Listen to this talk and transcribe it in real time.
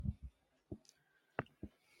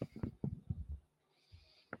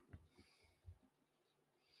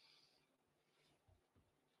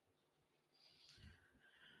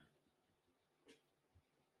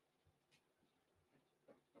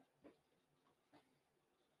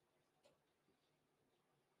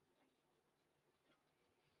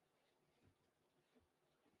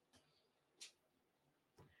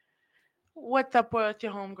What's up, world? It's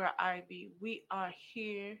your homegirl Ivy. We are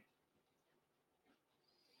here.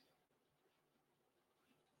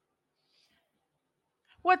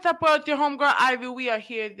 What's up, world? It's your homegirl Ivy. We are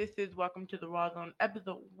here. This is Welcome to the Rawrrzone,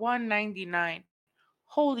 episode 199.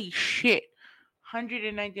 Holy shit.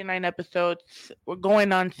 199 episodes. We're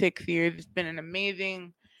going on 6 years. It's been an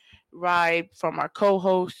amazing ride from our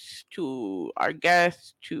co-hosts to our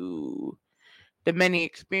guests to the many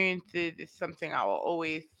experiences. It's something I will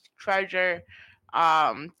always treasure.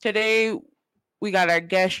 Today we got our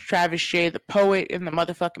guest Travis Shea, the poet, in the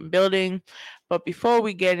motherfucking building. But before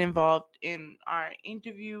we get involved in our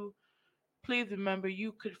interview, please remember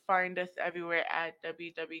you could find us everywhere at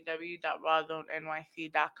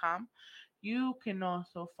www.rawrzonenyc.com. You can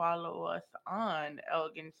also follow us on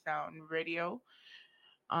Elegant Sound Radio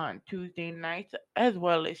on Tuesday nights as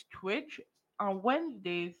well as Twitch. On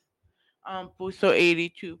Wednesdays, Buso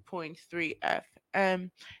 82.3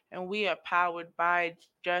 FM, and we are powered by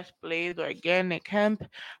Just Blaze Organic Hemp.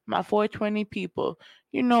 My 420 people,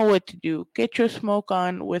 you know what to do. Get your smoke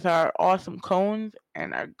on with our awesome cones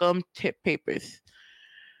and our gum tip papers.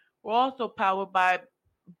 We're also powered by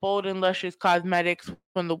Bold and Luscious Cosmetics.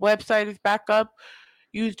 When the website is back up,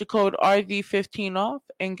 use the code RZ15 off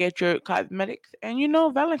and get your cosmetics. And you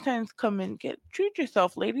know, Valentine's coming. Treat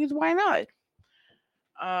yourself, ladies. Why not?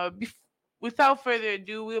 Without further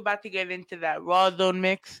ado, we're about to get into that Rawrrzone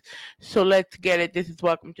mix. So let's get it. This is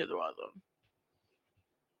Welcome to the Rawrrzone.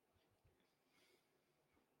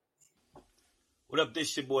 What up,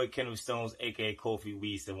 this your boy Kendall Stones, a.k.a. Kofi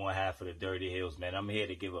Weeds, and one half of the Dirty Hills, man. I'm here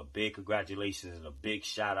to give a big congratulations and a big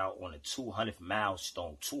shout out on the 200th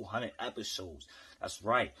milestone, 200 episodes. That's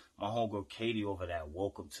right. My homegirl Katie over that.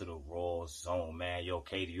 Welcome to the Rawrrzone, man. Yo,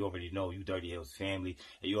 Katie, you already know you Dirty Hills family,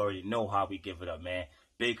 and you already know how we give it up, man.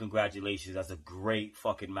 Big congratulations. That's a great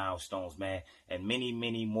fucking milestones, man. And many,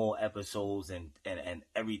 many more episodes and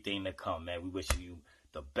everything to come, man. We wishing you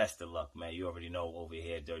the best of luck, man. You already know over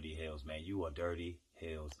here, Dirty Hills, man. You are Dirty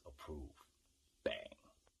Hills approved. Bang.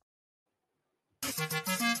 What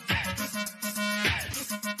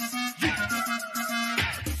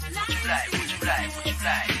you like? What you like? What you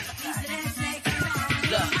like?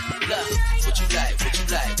 Look, what you like? What you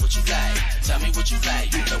like? What you like? Tell me what you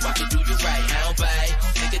like. You know I can do you right. I don't bite.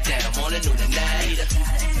 Take it down, morning, noon, and night.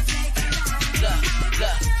 Look,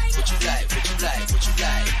 what you like? What you like? What you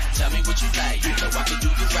like? Tell me what you like. You know I can do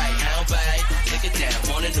you right. I don't bite. Take it down,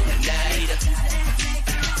 morning, noon, and night.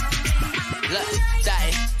 Look,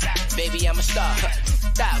 die, baby, I'm a star.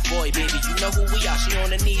 Die, boy, baby, you know who we are. She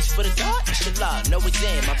on her knees for the God, it's the law. No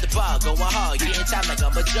exam, I'm the bar, going hard, getting time like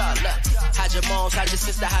I'm a jar. Look, hide your moms, hide your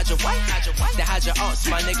sister, hide your wife, then hide your aunts,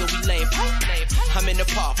 my nigga, we laying pipe. I'm in the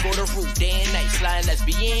park, on the roof, day and night, sliding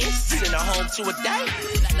lesbians, send her home to a day.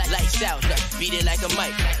 Lights out, look, beat it like a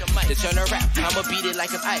mic. To turn her rap, I'ma beat it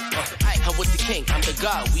like an Ike. I'm with the king, I'm the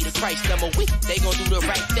God, we the Christ, I'm a weak. They gon' do the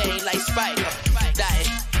right thing like Spike.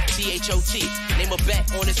 Dying. CHOT, name a bet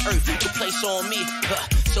on this earth you can place on me.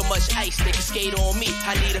 So much ice they can skate on me.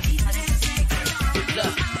 I need a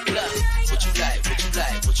look, what you like, what you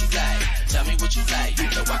like, what you like. Tell me what you like, you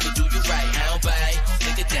know I can do you right. I don't bite,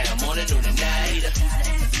 take it down, morning, noon, and night.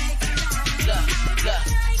 Look,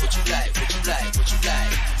 what you like, what you like, what you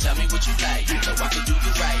like. Tell me what you like, you know I can do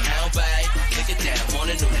you right. I don't bite, take it down,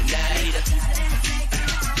 morning, noon, and night.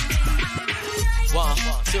 1,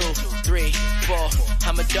 2, 3, 4.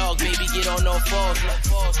 I'm a dog, baby, get on all fours.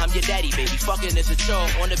 I'm your daddy, baby, fucking is a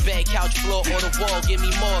chore. On the bed, couch, floor, or the wall, give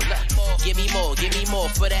me more. Give me more, give me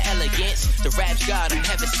more for the elegance. The rap's God, I'm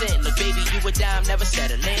heaven sent. Look, baby, you a dime, never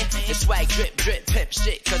settling. It's swag, drip, drip, pimp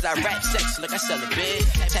shit. Cause I rap sex, look, I sell a big.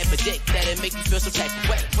 Type of dick that'll make you feel some type of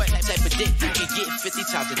way. Type of dick you can get 50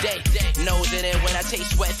 times a day. Nose in it when I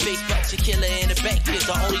taste wet face, but your killer in the bank is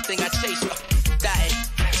the only thing I chase. Dying.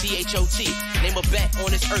 CHOT, name a bet on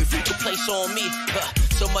this earth you can place on me.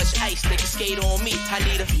 So much ice they can skate on me. I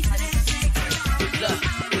need a look,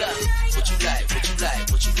 what you like, what you like,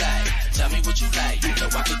 what you like. Tell me what you like, you know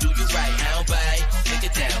I can do you right. I don't bite, take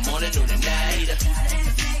it down, morning, noon, and night.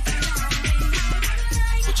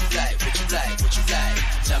 What you like, what you like, what you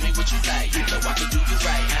like. Tell me what you like, you know I can do you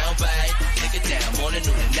right. I don't bite, take it down, morning,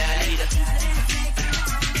 noon, and night.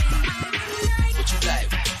 What you like,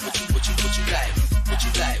 what you like. What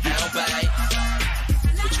you like, I don't bite.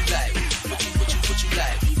 What you like, what you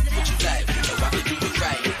like, what you like. You know I can do it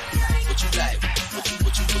right. What you like,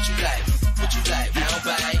 what you like, what you like, I don't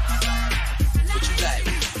bite. What you like,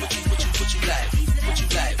 what you like, what you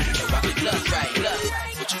like. You know I can do it right.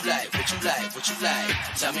 What you like, what you like, what you like.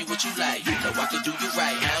 Tell me what you like, you know I can do you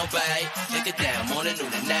right. I don't bite. Take it down, morning,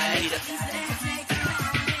 noon, and night.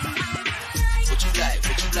 What you like,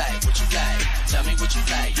 what you like, what you like? Tell me what you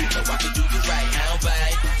like, you know I can do you right. How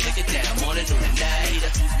bite, take it down, morning, noon, and night.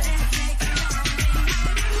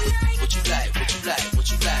 What you like, what you like, what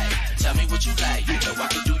you like? Tell me what you like, you know I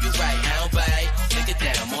can do you right. How bite, take it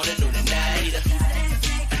down, morning, noon, and night.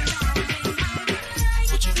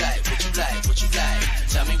 What you like, what you like, what you like?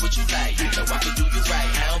 Tell me what you like, you know I can do you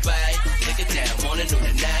right. How bite, take it down, morning, noon,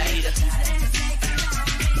 and night.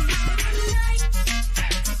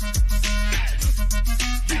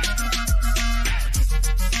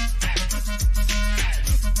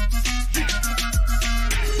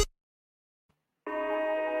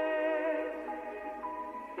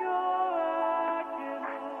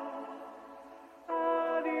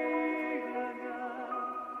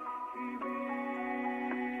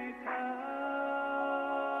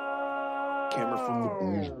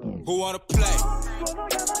 Who wanna play?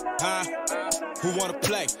 Huh? Who wanna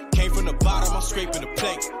play? Came from the bottom, I'm scraping the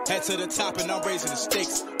plate. Head to the top and I'm raising the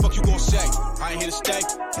stakes. Fuck you gon' say? I ain't here to stay.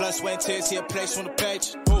 Blood, sweat, and tears, here place on the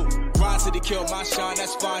page. Who? Grind till they kill my shine,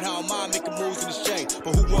 that's fine. How am I making moves in the shade?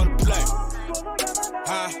 But who wanna play?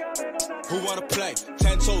 Huh? Who wanna play?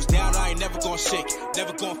 10 toes down, I ain't never gonna shake.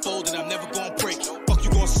 Never gonna fold and I'm never gonna break. Fuck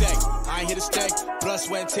you gon' say? I ain't here to stay. Blood,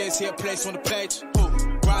 sweat, and tears, here place on the page. Who?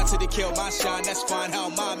 Grind till they kill my shine, that's fine. How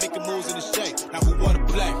am I making moves in the shade? Now who wanna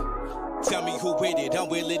play? Tell me who with it, I'm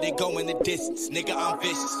willing to go in the distance. Nigga, I'm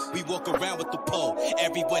vicious. We walk around with the pole.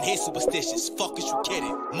 Everyone here superstitious. Fuck is you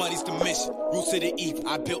kidding? Money's the mission. Roots of the evil.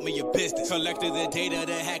 I built me a business. Collected the data,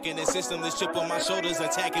 the hacking the system. The chip on my shoulders,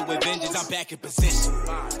 attacking with vengeance. I'm back in position.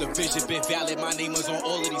 The vision been valid. My name was on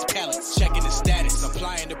all of these pallets. Checking the status.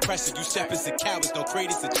 Applying the pressure. You shepherds and cowards. No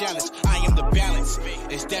crate is a challenge. I am the balance.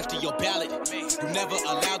 It's death to your ballot. You never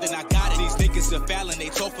allowed it, I got it. These niggas are fouling. They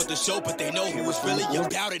talk for the show, but they know who was really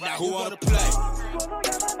about it. Now who wanna play?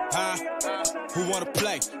 Huh? Who wanna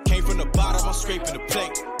play? Came from the bottom, I'm scraping the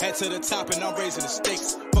plate. Head to the top and I'm raising the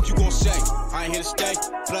stakes. Fuck you gon' say? I ain't here to stay.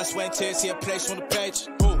 Blood, sweat, and tears, here place on the page.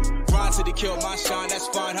 Who? Grind till they kill my shine, that's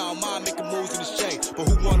fine. How am I making moves in the shade? But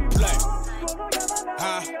who wanna play?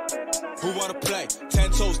 Huh? Who wanna play?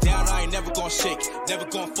 10 toes down, I ain't never gonna shake. Never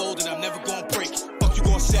gonna fold and I'm never gonna break. Fuck you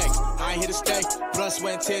gon' say? I ain't here to stay. Blood,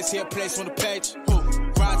 sweat, and tears, here place on the page. Who?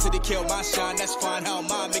 Grind till they kill my shine, that's fine. How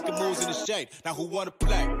am I making moves in the shade? Now who wanna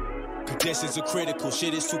play? Conditions are critical,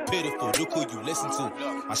 shit is too pitiful. Look who you listen to.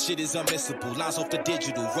 My shit is unmissable, lines off the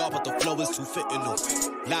digital. Raw, but the flow is too fitting.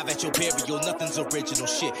 Live at your burial, nothing's original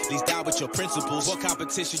shit. These die with your principles. What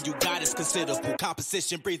competition you got is considerable.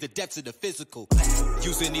 Composition breathe the depths of the physical.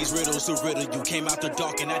 Using these riddles to riddle you. Came out the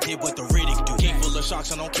dark and I did what the Riddick do. Game full of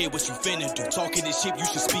sharks, I don't care what you finna do. Talking this shit, you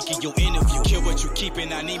should speak in your interview. Kill what you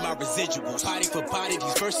keepin', I need my residuals. Body for body,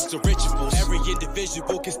 these verses are rituals. Every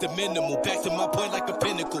individual gets the minimal. Back to my point like a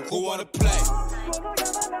pinnacle. Who wanna play?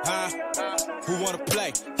 Huh? Who wanna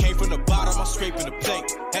play? Came from the bottom, I'm scraping the plate.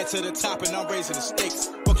 Head to the top and I'm raising the stakes.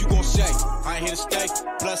 Fuck you gon' say? I ain't here to stay.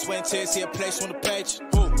 Blood, sweat, and tears, here place on the page.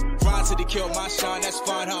 Who? Grind till they kill my shine, that's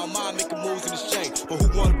fine. How am I making moves in the shade? But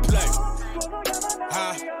who wanna play?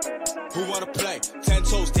 Huh? Who wanna play? 10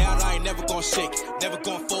 toes down, I ain't never gonna shake. Never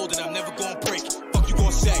gonna fold and I'm never gonna break. Fuck you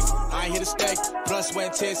gon' say? I ain't here to stay. Blood, sweat,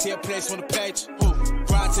 and tears, here place on the page. Who?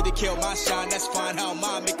 Grind till they kill my shine, that's fine. How am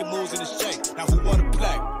I making moves in the shade? Now who wanna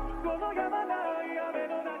play?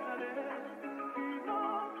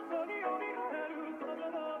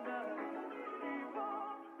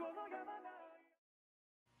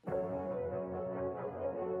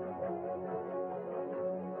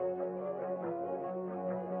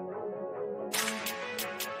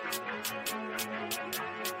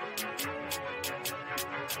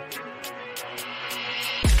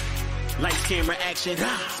 Lights, camera, action.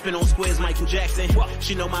 Spin on squares, Michael Jackson.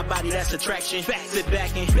 She know my body, that's attraction. Sit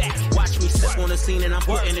back and watch me step on the scene and I'm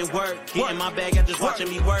putting in work. Getting my bag, I'm just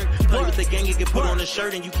watching me work. Play with the gang, you get put on a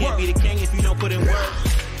shirt and you can't be the king if you don't put in work.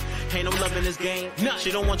 Ain't no love in this game.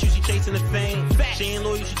 She don't want you, she chasing the fame. She ain't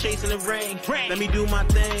loyal, she chasing the ring. Let me do my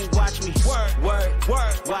thing, watch me. Word,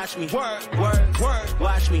 watch me. Word,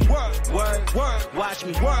 watch me. Word, watch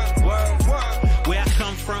me. Word. Where I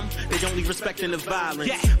come from, they don't leave respect in the violence.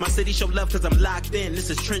 My city show love cause I'm locked in. This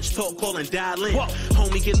is trench talk, call and dial in.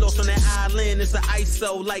 Homie, get lost on that island. It's an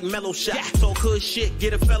ISO like mellow shot. Talk hood shit,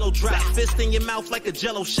 get a fellow drop. Fist in your mouth like a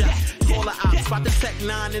jello shot. Call a op, spot the Tech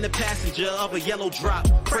 9 in the passenger of a yellow drop.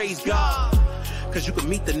 Praise God. Cause you can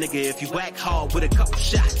meet the nigga if you whack hard with a couple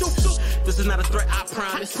shots. This is not a threat, I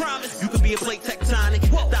promise. You could be a plate tectonic.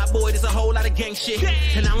 That boy, there's a whole lot of gang shit.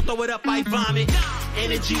 And I don't throw it up, I vomit.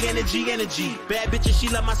 Energy, energy, energy. Bad bitches, she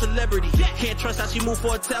love my celebrity. Can't trust how she move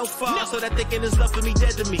for a tell far. So that thinking is love for me,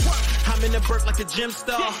 dead to me. I'm in the birth like a gym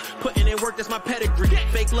star. Putting in work, that's my pedigree.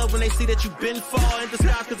 Fake love when they see that you been far. In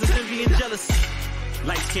disguise cause it's envy and jealousy.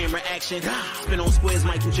 Lights, camera, action. Spin on squares,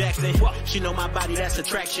 Michael Jackson. She know my body, that's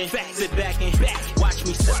attraction. Sit back and watch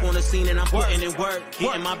me step on the scene and I'm putting in work.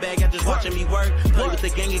 Getting my bag, I just watching me work. Play with the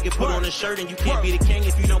gang, you get put on a shirt and you can't be the king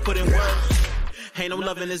if you don't put in work. Ain't no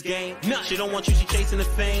love in this game. She don't want you, she chasing the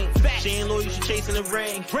fame. She ain't loyal, she chasing the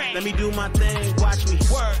ring. Let me do my thing, watch me.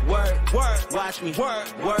 Work, watch me.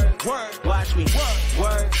 Work, watch me.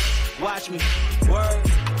 Work, watch me. Work.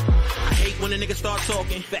 I hate when a nigga start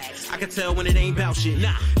talking. Facts. I can tell when it ain't bout shit.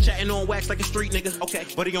 Nah. Chatting on wax like a street nigga. Okay.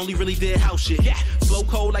 But he only really did house shit. Yeah. Slow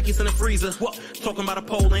cold like he's in a freezer. What? Talking about a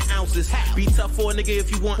pole in ounces. How? Be tough for a nigga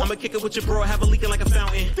if you want. I'ma kick it with your bro, have a leaking like a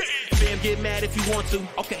fountain. Fam, get mad if you want to.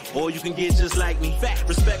 Okay. Or you can get just like me. Fact.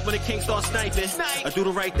 Respect when the king starts sniping. I do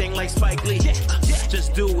the right thing like Spike Lee.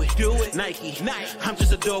 Just do it. Nike. I'm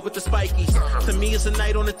just a dog with the spikies. To me, it's a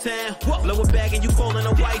night on the town. Blow a bag and you calling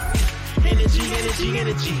a wifey. Energy, energy,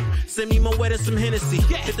 energy. Send me more wet and some Hennessy.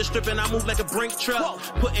 Hit the strip and I move like a brink truck.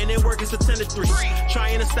 Putting in work, it's a 10 to 3.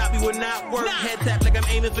 Trying to stop me would not work. Head tap like I'm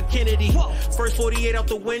aiming for Kennedy. First 48 out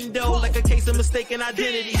the window like a case of mistaken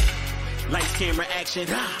identity. Lights, camera, action.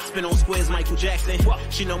 Spin on squares, Michael Jackson.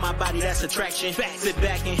 She know my body, that's attraction. Sit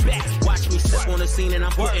back and watch me step on the scene and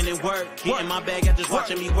I'm putting in work. Getting my bag, I just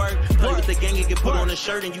watching me work. Play with the gang, you get put on a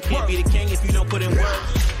shirt and you can't be the king if you don't put in work.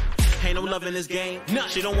 Ain't no love in this game.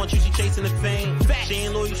 She don't want you, she chasing the fame. She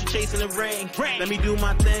ain't loyal, she chasing the ring. Let me do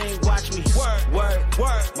my thing, watch me. Work,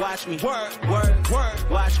 watch me. Work,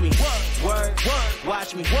 watch me. Work,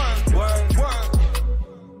 watch me. Work.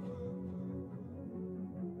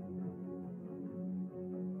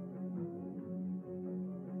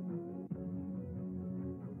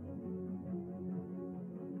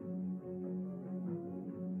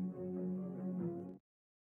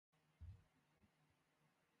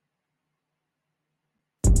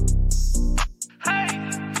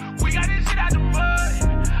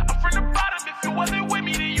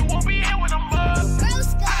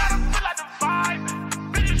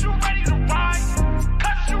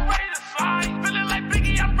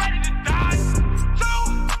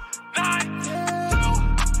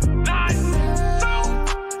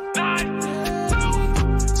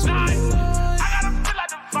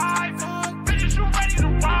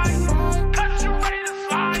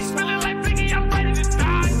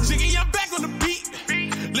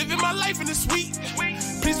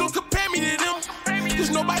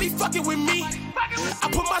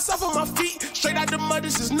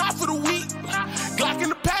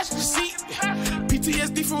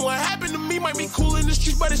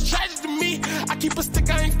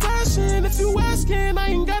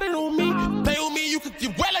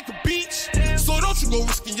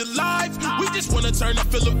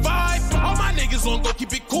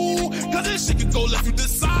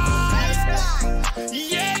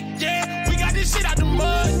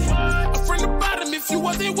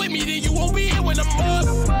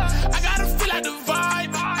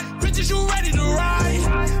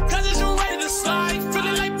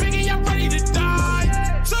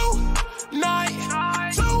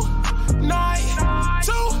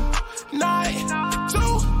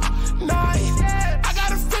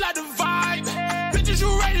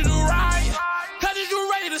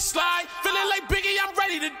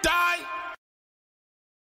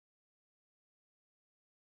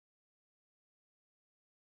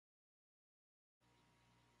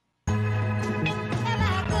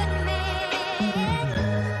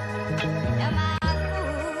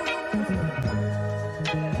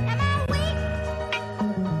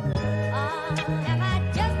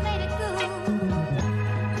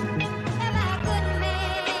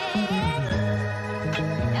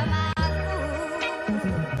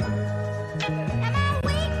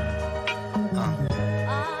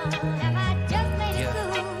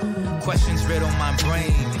 Questions riddle my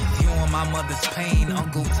brain. Viewing my mother's pain.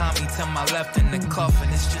 Uncle Tommy to my left in the coffin.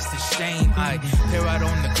 It's just a shame. I peer out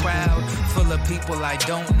on the crowd, full of people I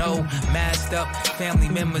don't know. Masked up family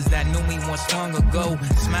members that knew me once long ago.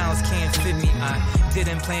 Smiles can't fit me. I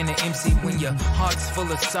didn't plan to MC. When your heart's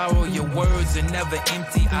full of sorrow, your words are never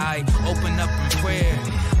empty. I open up in prayer.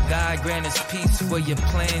 God grant us peace, for your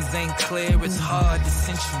plans ain't clear. It's hard to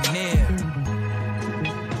sense you near.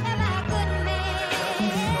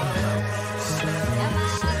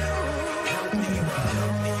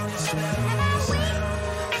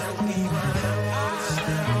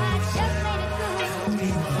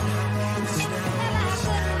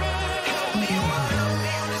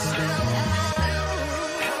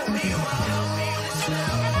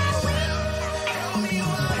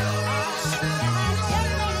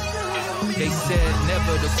 They said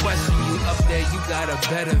never to question you. Up there you got a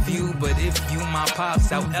better view. But if you my pops,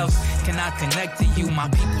 how else can I connect to you? My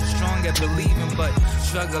people strong at believing, but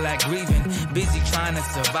struggle at grieving. Busy trying to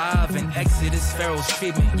survive and exit this Pharaoh's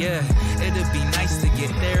treatment. Yeah, it'd be nice to get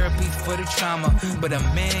therapy for the trauma, but a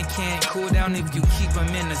man can't cool down if you keep him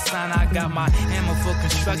in the sun. I got my hammer for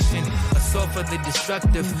construction, a sword for the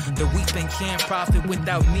destructive. The weeping can't profit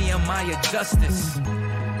without Nehemiah justice.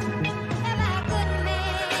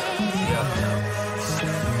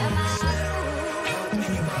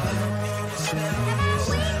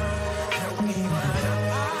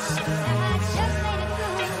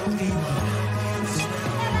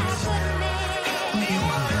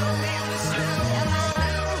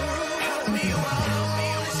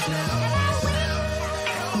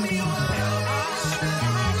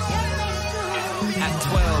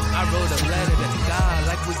 I wrote a letter to God,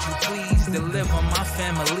 like would you please deliver my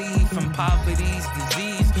family from poverty's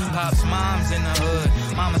disease. Pop's mom's in the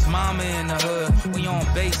hood, mama's mama in the hood. We on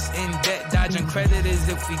base, in debt, dodging creditors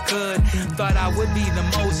if we could. Thought I would be the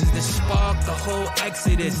Moses that sparked the whole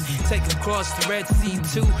exodus. Take across the Red Sea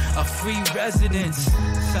to a free residence.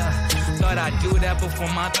 Thought I'd do that before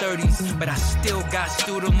my 30s, but I still got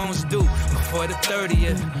student loans due before the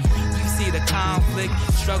 30th. See the conflict,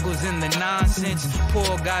 struggles in the nonsense.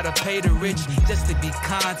 Poor gotta pay the rich just to be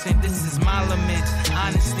content. This is my lament,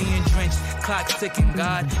 honesty and drenched. Clock's ticking,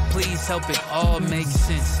 God, please help it all make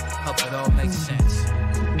sense. Help it all make sense.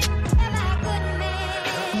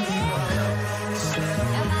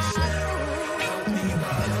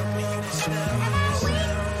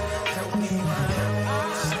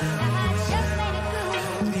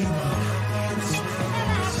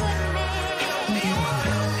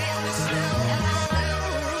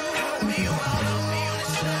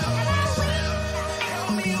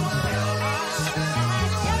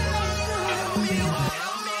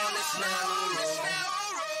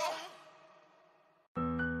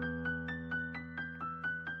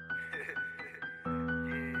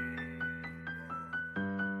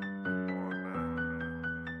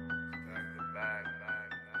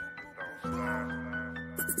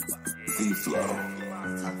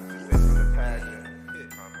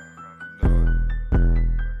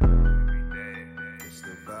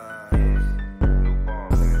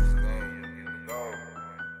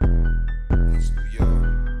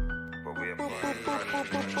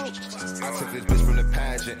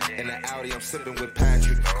 Sipping with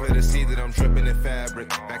Patrick, clear to see that I'm dripping in fabric.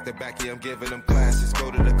 Back to back, yeah, I'm giving them classes.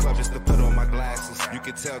 Go to the club just to put on my glasses. You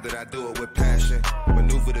can tell that I do it with passion.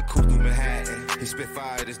 Maneuver the coupe through Manhattan. He spit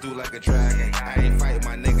fire, this dude like a dragon. I ain't fighting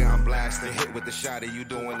my nigga, I'm blasting. Hit with the shot of you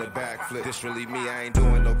doing the backflip. This really me, I ain't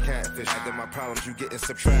doing no catfish. After my problems, you getting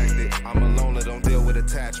subtracted. I'm a loner, don't deal with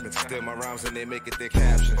attachments. Steal my rhymes and they make it their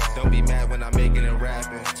captions. Don't be mad when I'm making it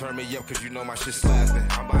rapping. Turn me up cause you know my shit slapping.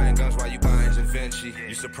 I'm buying guns while you buying Da Vinci.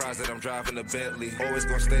 You surprised that I'm driving a Bentley. Always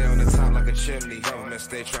gonna stay on the top like a chimney. Government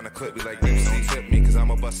stay trying to clip me like this. Don't tip me cause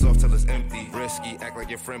I'ma bust off till it's empty. Risky, act like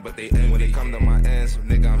your friend but they envy. When they come to my ends,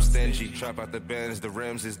 nigga I'm stingy. Trap out the Benz, the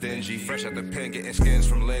rims is dingy. Fresh out the pen, getting skins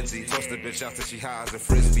from Lindsay. Toast the bitch out till she high as a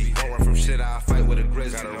frisbee. Don't run from shit, I'll fight with a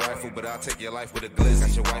grizzly. Got a rifle but I'll take your life with a glizzy.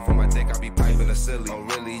 Got your wife on my dick, I'll be piping a silly. Oh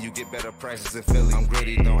really, you get better prices in Philly. I'm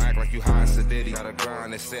gritty, don't act like you high as a ditty. Got a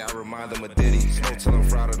grind, they say I remind them of Diddy. Smoke till I'm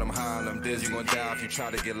fried and I'm high and I'm dizzy. You gon' die if you try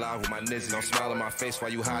to get live with my nizzy. Don't smile in my face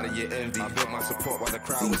while you hiding your envy. I built my support while the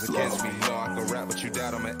crowd was against me. No, I can rap but you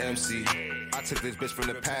doubt I'm an MC. I took this bitch from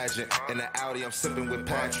the pageant. In the Audi, I'm sipping with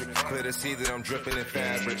Patrick. Clear to see that I'm dripping in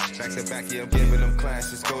fabric. Back to back, yeah, I'm giving them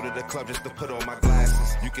classes. Go to the club just to put on my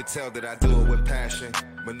glasses. You can tell that I do it with passion.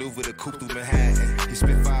 Maneuver the coupe through Manhattan. He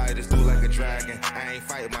spit fire, this dude like a dragon. I ain't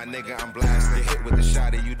fighting my nigga, I'm blasting. Hit with the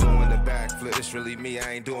shot of you doing the backflip. It's really me,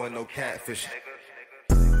 I ain't doing no catfish.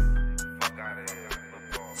 Fuck out of here,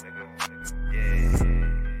 nigga. Yeah.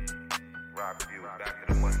 Rock you, back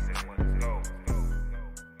to the money. Go.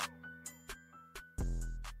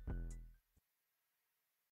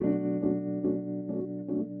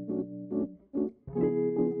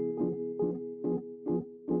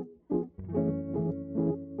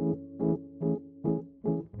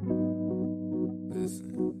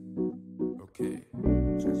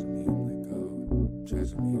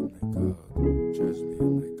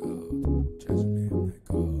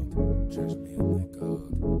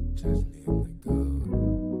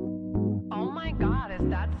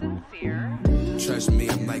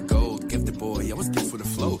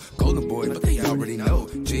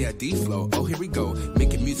 Flow. Oh, here we go.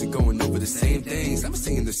 Making music, going over the same things. I'm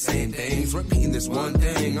singing the same things, repeating this one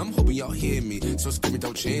thing. I'm hoping y'all hear me, so scream it,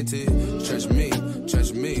 don't chant it. Judge me,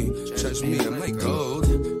 judge me, judge me. I'm like gold.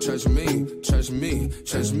 treasure me, treasure me,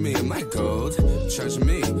 treasure me, I'm like gold. Treasure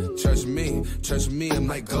me, treasure me, treasure me, I'm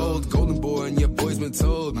like gold. Golden boy and your boy's been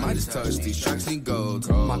told, might just touch these tracks need gold.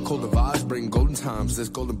 My colder vibes bring golden times. This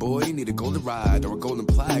golden boy need a golden ride or a golden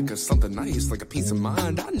plaque or something nice like a peace of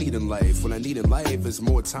mind I need in life. What I need in life is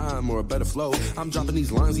more time or a better flow. I'm dropping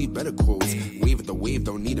these lines, need better quotes. Wave at the wave,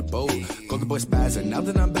 don't need a boat. Golden boy spazzing. Now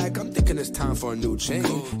that I'm back, I'm thinking it's time for a new chain.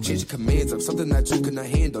 Change the commands up, something that you cannot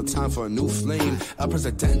handle. Time for a new flame. El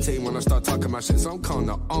Presidente when I start talking my shit, so I'm calling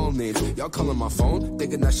out all names. Y'all calling my phone,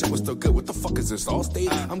 thinking that shit was still good. What the fuck is this, all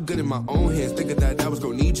state? I'm good in my own hands, thinking that I was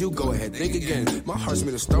gonna need you. Go ahead, think again. My heart's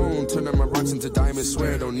made of stone, turning my rocks into diamonds.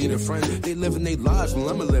 Swear I don't need a friend. They living their lives, well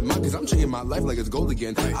I'ma live mine, cause I'm changing my life like it's gold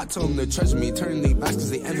again. I told them to treasure me, turning their backs cause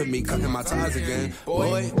they envy me, cutting my ties again.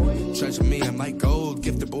 Boy, treasure me, I'm like gold.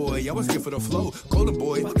 Gifted boy, I was here for the flow. Golden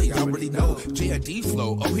boy, but they already know. JID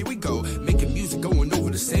flow, oh here we go. Making music, going over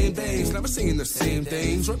the same things. Never singing the same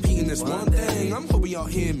things, repeating this one thing. I'm hoping y'all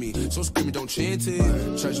hear me, so scream it, don't chant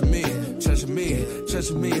it. Treasure me, treasure me,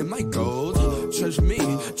 treasure me, I'm like gold. Treasure me,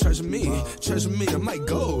 treasure me, treasure me, I'm like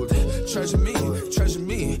gold. Treasure me, treasure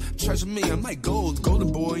me, treasure me, I'm like gold.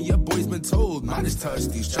 Golden boy, your boy's been told, might just touch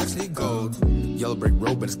these tracks need gold. Yellow brick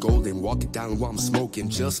road, but it's golden. Walk it down while I'm smoking.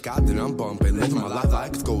 Just got that I'm bumping. Living my life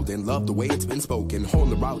like it's golden. Love the way it's been spoken. On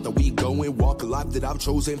the route that we going. Walk a life that I've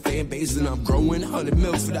chosen. Fan base and I'm growing. 100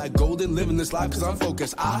 mils for that golden. Living this life cause I'm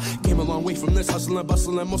focused. I came a long way from this hustling,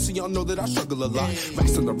 bustling. Most of y'all know that I struggle a lot.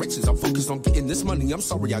 Racks on the riches. I'm focused on getting this money. I'm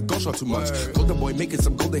sorry I go short too much. Golden boy making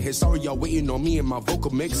some golden hits. Sorry y'all waiting on me and my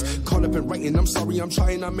vocal mix. Caught up in writing. I'm sorry I'm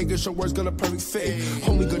trying. I'm making sure words gonna perfect fit.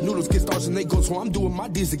 Only good noodles get stars and they go. So I'm doing my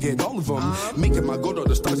deeds to get all of them. Making my gold all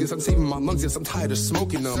the stars. Yes, I'm saving my lungs. Yes, I'm tired of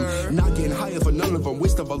smoking them. Not getting higher for none of them.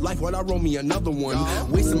 Waste of a life. Why'd I roll me another one?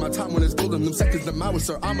 Wasting my time when it's golden. Them seconds, them hours,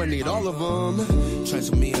 sir. I'ma need all of them.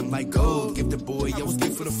 Treasure me, I'm like gold. Gifted boy, I was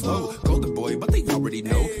good for the flow. Golden boy, but they already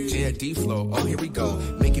know. JID flow. Oh, here we go.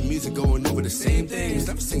 Making music, going over the same things.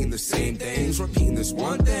 Never singing the same things. Repeating this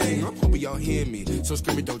one thing. I'm hoping y'all hear me. So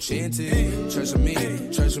scream it, don't chant it. Treasure me,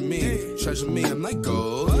 treasure me, treasure me, I'm like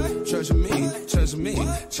gold. Treasure me, treasure me,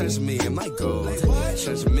 treasure me, I'm like gold.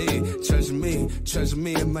 Treasure me, treasure me, treasure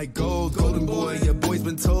me, I'm like gold. Golden boy, your boy's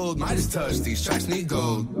been told, might just touch these tracks need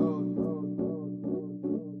gold.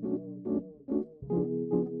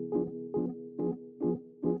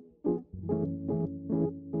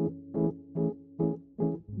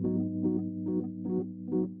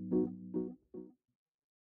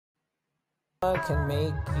 Can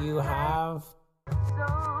make you have.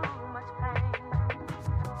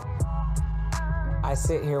 I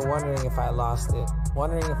sit here wondering if I lost it,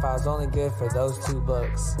 wondering if I was only good for those 2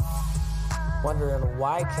 books, wondering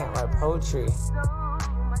why I can't write poetry.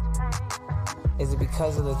 Is it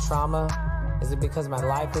because of the trauma? Is it because my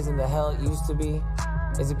life isn't the hell it used to be?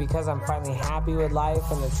 Is it because I'm finally happy with life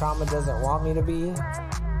and the trauma doesn't want me to be?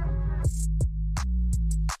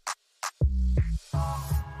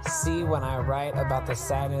 See, when I write about the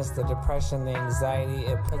sadness, the depression, the anxiety,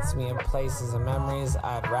 it puts me in places and memories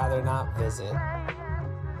I'd rather not visit.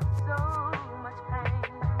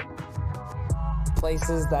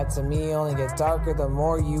 Places that to me only get darker the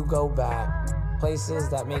more you go back. Places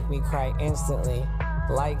that make me cry instantly,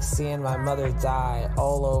 like seeing my mother die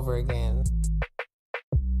all over again.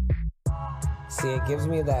 See, it gives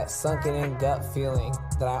me that sunken in gut feeling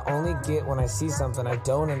that I only get when I see something I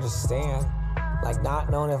don't understand. Like not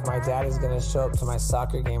knowing if my dad is gonna show up to my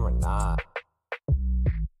soccer game or not.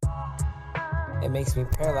 It makes me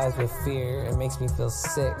paralyzed with fear. It makes me feel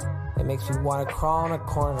sick. It makes me want to crawl in a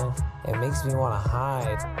corner. It makes me want to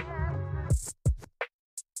hide.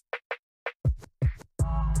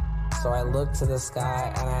 So I look to the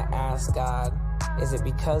sky and I ask God, is it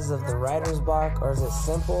because of the writer's block or is it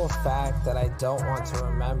simple fact that I don't want to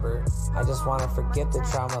remember? I just want to forget the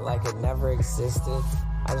trauma like it never existed.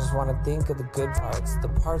 I just want to think of the good parts, the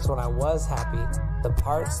parts when I was happy, the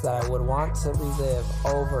parts that I would want to relive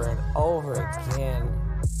over and over again.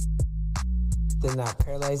 Then that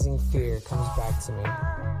paralyzing fear comes back to me.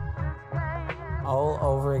 All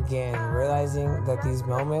over again, realizing that these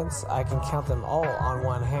moments, I can count them all on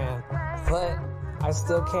one hand, but I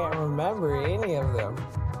still can't remember any of them.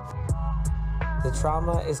 The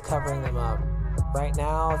trauma is covering them up. Right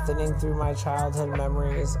now, thinning through my childhood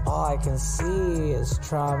memories, all I can see is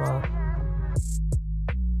trauma.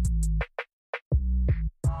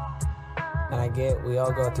 And I get we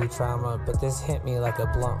all go through trauma, but this hit me like a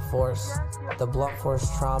blunt force. The blunt force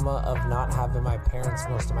trauma of not having my parents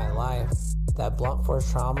most of my life. That blunt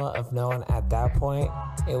force trauma of knowing at that point,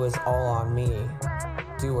 it was all on me.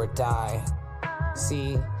 Do or die.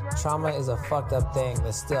 See, trauma is a fucked up thing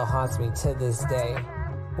that still haunts me to this day.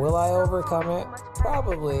 Will I overcome it?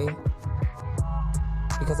 Probably.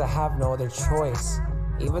 Because I have no other choice.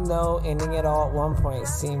 Even though ending it all at one point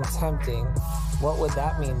seemed tempting, what would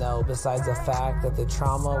that mean though, besides the fact that the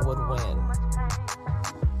trauma would win?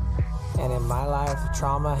 And in my life,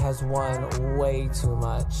 trauma has won way too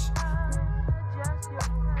much.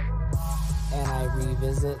 And I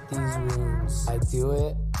revisit these rooms. I do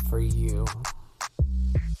it for you.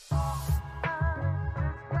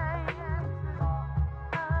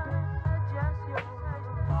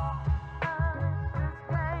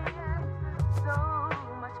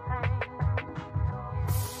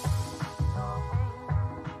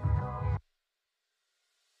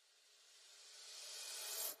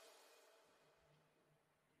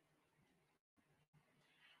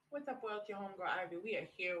 What's up, world? It's your homegirl Ivy. We are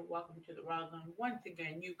here. Welcome to the Rawrrzone. Once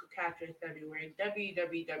again, you could catch us everywhere.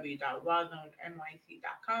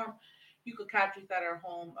 www.rawrzonenyc.com. You could catch us at our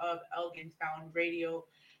home of Elgin Sound Radio,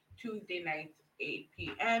 Tuesday nights, 8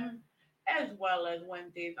 p.m., as well as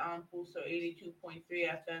Wednesdays on Pulso 82.3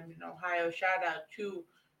 FM in Ohio. Shout out to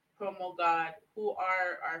Promo God, who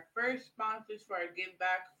are our first sponsors for our Give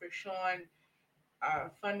Back for Sean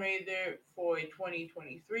fundraiser for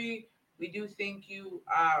 2023. We do thank you.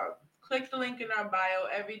 Click the link in our bio.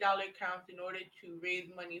 Every dollar counts in order to raise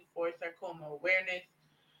money for sarcoma awareness.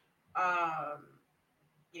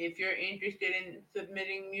 If you're interested in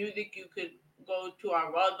submitting music, you could go to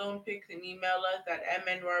our Rawrrzone picks and email us at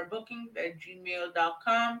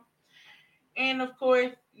mnrbookings@gmail.com. And of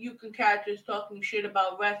course, you can catch us talking shit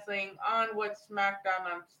about wrestling on What's SmackDown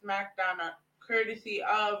on SmackDown, courtesy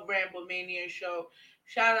of Ramblemania Show.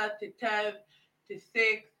 Shout out to Tev, to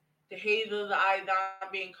Six, to Hazel the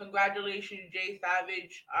iZombie, and congratulations to Jay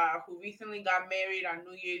Savage, who recently got married on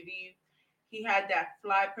New Year's Eve. He had that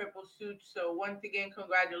fly purple suit, so once again,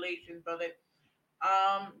 congratulations, brother.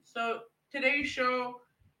 So today's show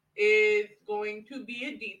is going to be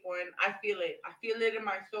a deep one. I feel it. I feel it in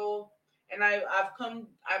my soul, and I've come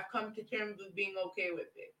to terms with being okay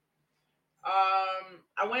with it.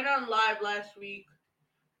 I went on live last week,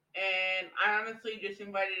 and I honestly just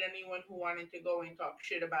invited anyone who wanted to go and talk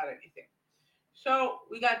shit about anything. So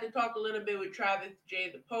we got to talk a little bit with Travis J.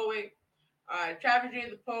 the Poet. Travis J.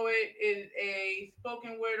 the Poet is a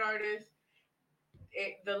spoken word artist,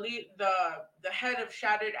 the head of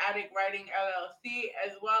Shattered Attic Writing LLC,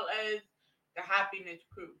 as well as the Happiness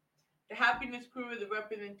Crew. The Happiness Crew is a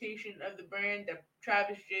representation of the brand that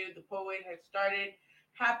Travis J. the Poet has started.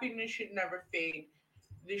 Happiness should never fade.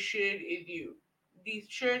 The should is you. These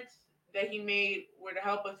shirts that he made were to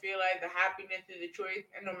help us realize that happiness is a choice,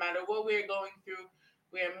 and no matter what we're going through,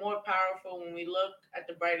 we are more powerful when we look at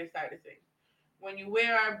the brighter side of things. When you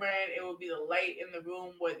wear our brand, it will be the light in the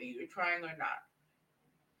room, whether you're trying or not.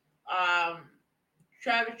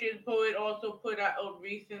 Travis J. the Poet also put out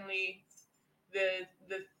recently the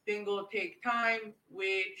single Take Time,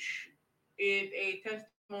 which is a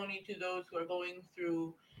testimony to those who are going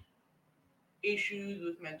through issues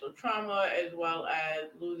with mental trauma, as well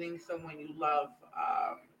as losing someone you love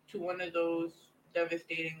to one of those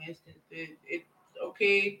devastating instances. It's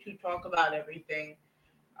okay to talk about everything,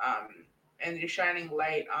 and just shining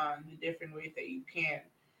light on the different ways that you can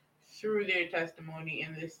through their testimony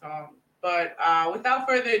in this song. But without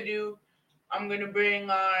further ado, I'm going to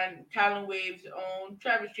bring on Talon Wave's own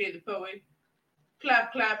Travis J. the Poet.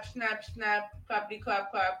 Clap, clap, snap, snap, clappity,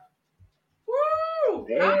 clap, clap. Woo!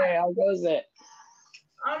 Hey, Hi. how goes it?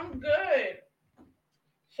 I'm good.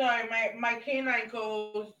 Sorry, my canine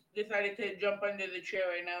co-host decided to jump under the chair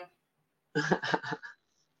right now.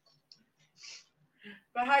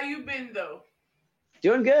 But how you been, though?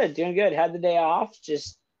 Doing good. Had the day off,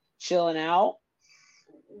 just chilling out.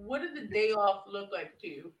 What does the day off look like to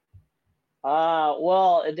you?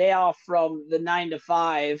 Well, a day off from the 9 to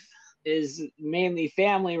 5 is mainly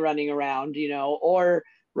family running around, or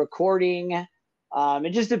recording.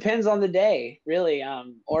 It just depends on the day, really.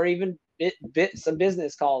 Or even some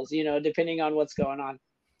business calls, depending on what's going on.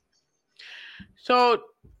 So,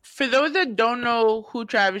 for those that don't know who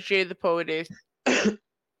Travis J. the Poet is,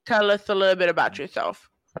 tell us a little bit about yourself.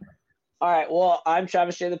 All right. Well, I'm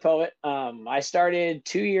Travis J. the Poet. I started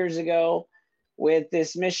 2 years ago with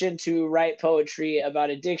this mission to write poetry about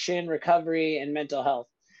addiction, recovery, and mental health.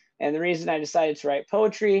 And the reason I decided to write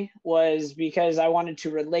poetry was because I wanted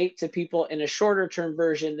to relate to people in a shorter term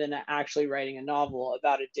version than actually writing a novel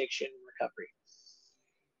about addiction and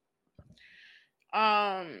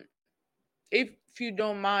recovery. If you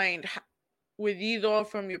don't mind, were these all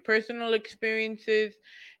from your personal experiences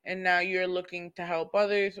and now you're looking to help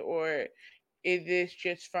others, or is this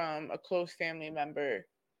just from a close family member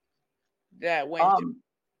that went through?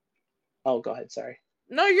 Oh, go ahead. Sorry.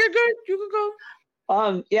 No, you're good. You can go.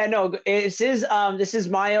 Yeah, no, this is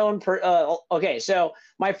my own okay, so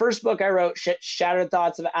my first book I wrote, Shattered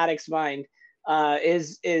Thoughts of Addict's Mind,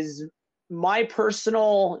 is my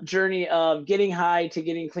personal journey of getting high to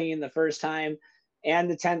getting clean the first time and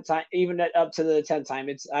the 10th time, even up to the 10th time.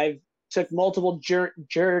 I've took multiple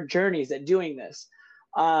journeys at doing this.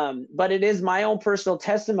 But it is my own personal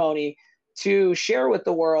testimony to share with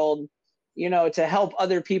the world, to help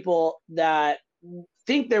other people that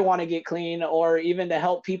think they want to get clean, or even to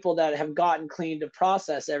help people that have gotten clean to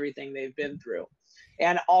process everything they've been through.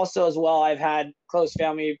 And also as well, I've had close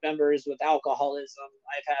family members with alcoholism.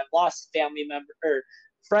 I've had lost family member or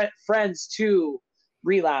friends to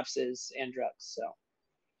relapses and drugs. So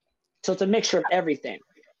it's a mixture of everything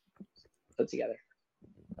put together.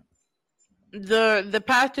 The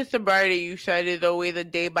path to sobriety, you said, is always a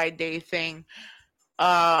day by day thing.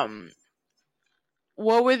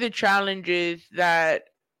 What were the challenges that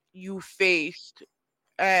you faced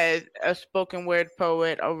as a spoken word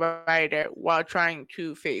poet, a writer, while trying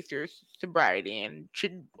to face your sobriety and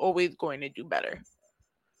always going to do better?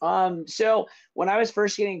 So when I was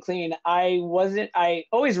first getting clean, I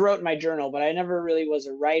always wrote in my journal, but I never really was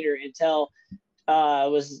a writer until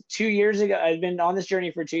it was 2 years ago. I've been on this journey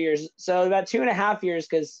for 2 years. So about 2.5 years,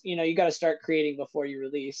 because, you got to start creating before you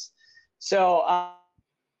release. So,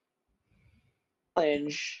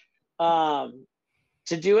 challenge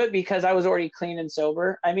to do it because I was already clean and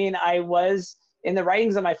sober. I mean, I was in the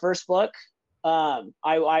writings of my first book. I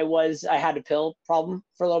had a pill problem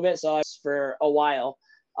for a little bit, so I was for a while.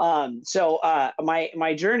 So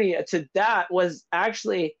my journey to that was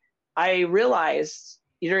actually, I realized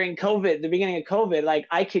during COVID, the beginning of COVID, like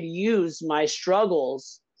I could use my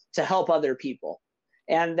struggles to help other people.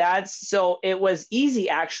 And so it was easy,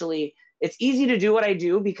 actually. It's easy to do what I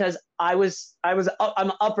do because I'm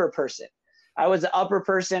an upper person. I was an upper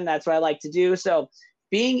person. That's what I like to do. So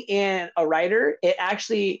being a writer, it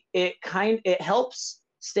helps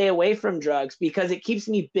stay away from drugs because it keeps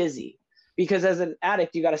me busy. Because as an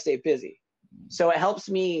addict, you got to stay busy. So it helps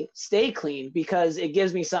me stay clean because it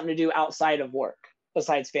gives me something to do outside of work,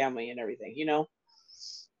 besides family and everything,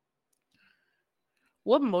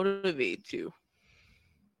 What motivates you?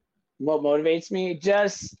 What motivates me?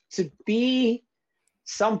 Just to be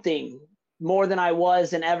something more than I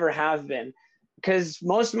was and ever have been. Because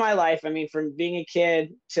most of my life, I mean, from being a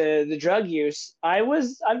kid to the drug use,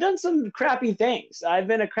 I've done some crappy things. I've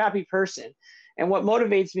been a crappy person. And what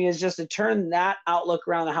motivates me is just to turn that outlook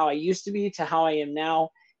around to how I used to be to how I am now,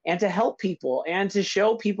 and to help people and to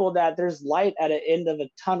show people that there's light at the end of a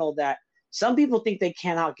tunnel that some people think they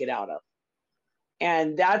cannot get out of.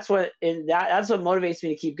 And that's what motivates me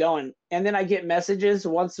to keep going. And then I get messages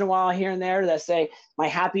once in a while here and there that say my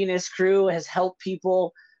happiness crew has helped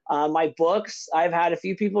people. My books, I've had a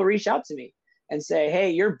few people reach out to me and say,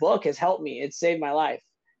 hey, your book has helped me. It saved my life.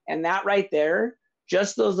 And that right there,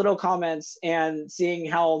 just those little comments and seeing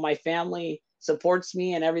how my family supports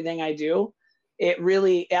me and everything I do,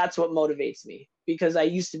 that's what motivates me, because I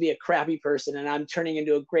used to be a crappy person and I'm turning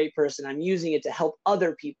into a great person. I'm using it to help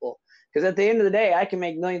other people. Because at the end of the day, I can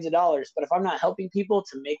make millions of dollars, but if I'm not helping people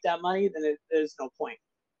to make that money, then there's no point.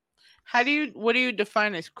 What do you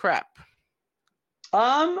define as crap?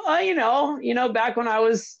 Back when I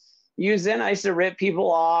was using, I used to rip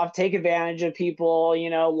people off, take advantage of people,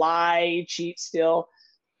 lie, cheat, steal,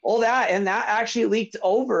 all that. And that actually leaked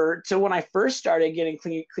over to when I first started getting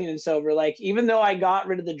clean and sober. Like, even though I got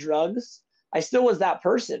rid of the drugs, I still was that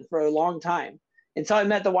person for a long time until I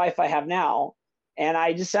met the wife I have now. And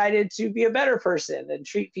I decided to be a better person and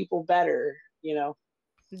treat people better, Do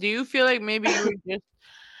you feel like maybe you were just,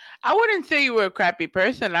 I wouldn't say you were a crappy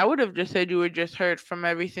person. I would have just said you were just hurt from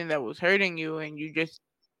everything that was hurting you and you just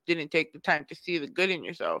didn't take the time to see the good in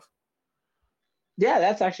yourself. Yeah,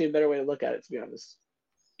 that's actually a better way to look at it, to be honest.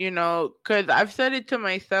 Because I've said it to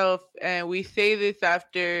myself, and we say this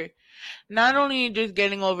after not only just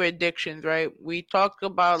getting over addictions, right? We talk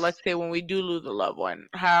about, let's say, when we do lose a loved one,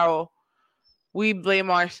 how we blame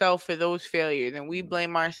ourselves for those failures, and we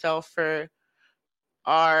blame ourselves for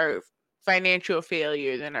our financial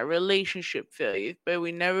failures and our relationship failures, but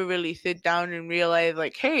we never really sit down and realize,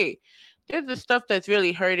 like, hey, there's the stuff that's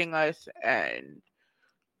really hurting us, and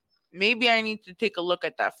maybe I need to take a look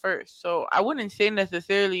at that first. So I wouldn't say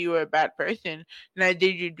necessarily you were a bad person. Now,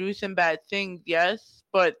 did you do some bad things? Yes,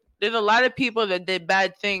 but there's a lot of people that did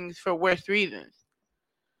bad things for worse reasons.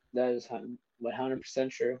 That is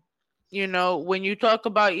 100% true. When you talk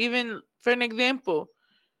about, even for an example,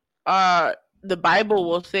 the Bible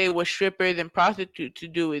will say what strippers and prostitutes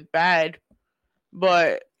do is bad,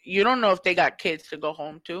 but you don't know if they got kids to go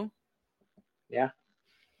home to. Yeah.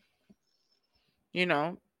 You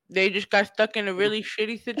know, they just got stuck in a really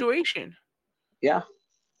shitty situation. Yeah.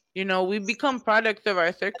 You know, we become products of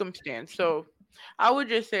our circumstance. So I would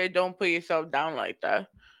just say don't put yourself down like that.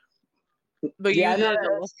 But Yeah, use no,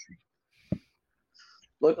 it as a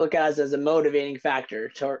look at it as a motivating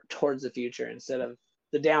factor towards the future instead of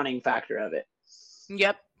the downing factor of it.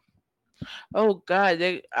 yep. Oh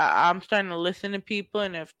God, I'm starting to listen to people,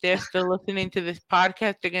 and if they're still listening to this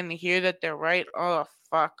podcast, they're gonna hear that they're right. Oh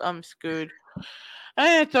fuck, I'm screwed.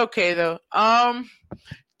 It's okay though.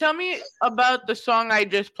 Tell me about the song I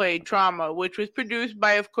just played, "Trauma," which was produced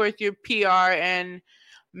by, of course, your PR and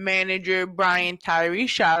manager Brian Tyree.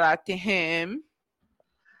 Shout out to him.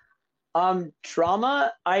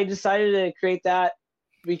 Trauma, I decided to create that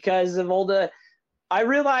because of all the I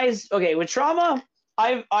realized, okay, with trauma,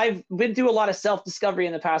 I've been through a lot of self-discovery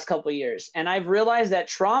in the past couple of years, and I've realized that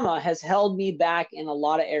trauma has held me back in a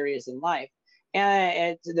lot of areas in life.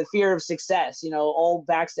 And the fear of success, all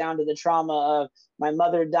backs down to the trauma of my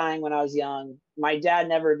mother dying when I was young, my dad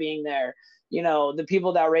never being there. The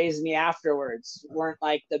people that raised me afterwards weren't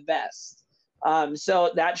like the best.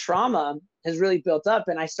 So that trauma has really built up,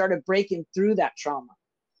 and I started breaking through that trauma.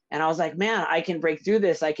 And I was like, man, I can break through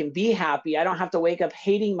this. I can be happy. I don't have to wake up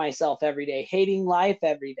hating myself every day, hating life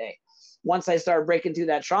every day. Once I started breaking through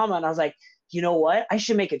that trauma, and I was like, you know what? I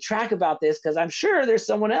should make a track about this because I'm sure there's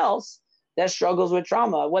someone else that struggles with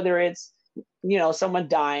trauma, whether it's, someone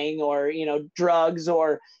dying or, drugs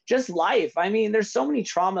or just life. I mean, there's so many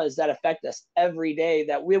traumas that affect us every day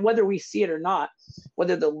that whether we see it or not,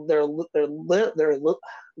 whether they're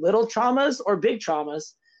little traumas or big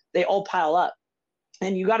traumas, they all pile up.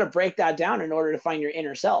 And you got to break that down in order to find your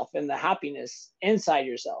inner self and the happiness inside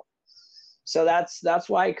yourself. So that's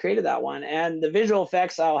why I created that one. And the visual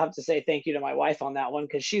effects, I'll have to say thank you to my wife on that one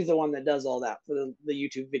because she's the one that does all that for the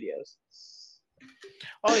YouTube videos.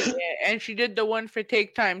 Oh yeah, and she did the one for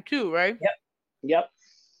Take Time too, right? Yep.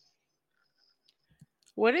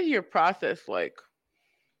 What is your process like?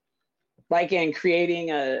 Like in creating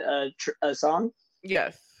a song?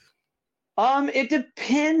 Yes. It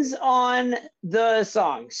depends on the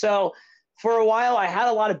song. So for a while, I had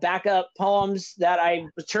a lot of backup poems that I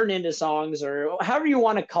turned into songs, or however you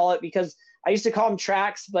want to call it, because I used to call them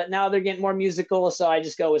tracks, but now they're getting more musical, so I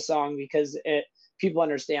just go with song because people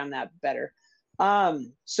understand that better.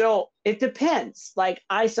 So it depends. Like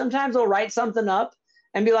I sometimes will write something up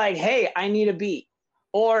and be like, hey, I need a beat,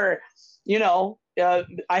 or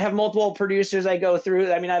I have multiple producers I go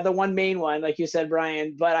through. I mean, I have the one main one, like you said,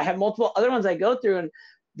 Brian, but I have multiple other ones I go through, and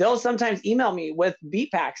they'll sometimes email me with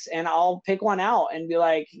beat packs, and I'll pick one out and be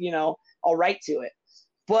like, I'll write to it.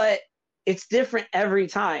 But it's different every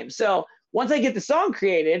time. So once I get the song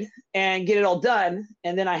created and get it all done,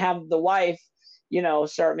 and then I have the wife,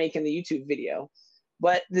 start making the YouTube video.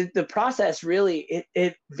 But the process really,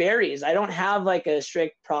 it varies. I don't have like a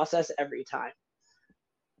strict process every time,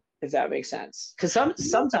 if that makes sense. Because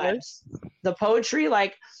sometimes the poetry,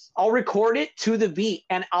 like I'll record it to the beat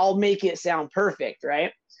and I'll make it sound perfect,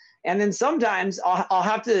 right? And then sometimes I'll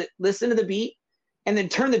have to listen to the beat and then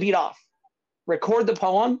turn the beat off, record the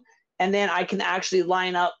poem, and then I can actually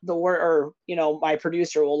line up the word, or my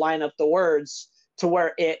producer will line up the words to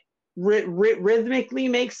where it rhythmically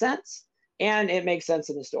makes sense and it makes sense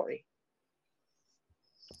in the story.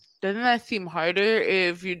 Doesn't that seem harder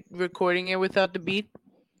if you're recording it without the beat?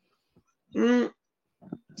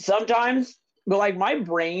 Sometimes, but like my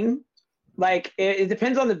brain, like it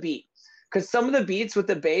depends on the beat, because some of the beats with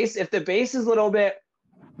the bass, if the bass is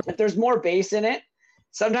if there's more bass in it,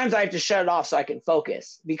 sometimes I have to shut it off so I can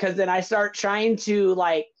focus, because then I start trying to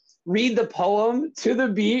like read the poem to the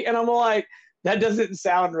beat and I'm like, that doesn't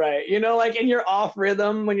sound right, and you're off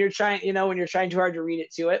rhythm when you're trying, when you're trying too hard to read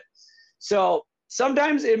it to it. So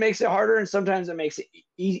sometimes it makes it harder and sometimes it makes it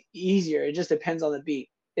easier. It just depends on the beat.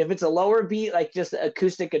 If it's a lower beat, like just an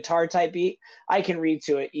acoustic guitar type beat, I can read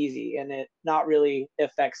to it easy and it not really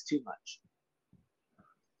affects too much.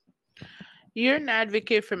 You're an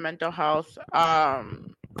advocate for mental health.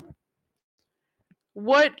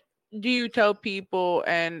 What do you tell people?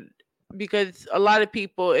 And because a lot of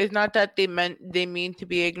people, it's not that they mean to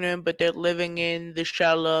be ignorant, but they're living in the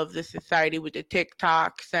shell of the society with the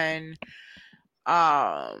TikToks and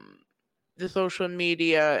the social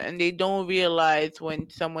media, and they don't realize when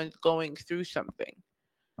someone's going through something.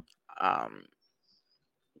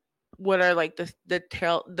 What are like the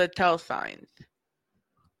tell signs?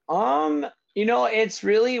 It's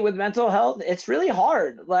really, with mental health, it's really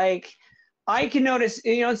hard. Like I can notice,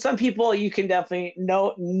 some people you can definitely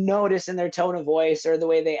notice in their tone of voice or the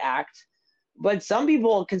way they act, but some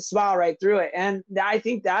people can smile right through it. And I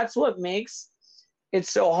think that's what makes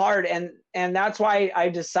it's so hard. And that's why I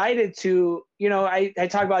decided to, I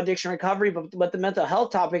talk about addiction recovery, but the mental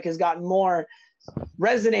health topic has gotten more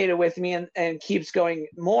resonated with me and keeps going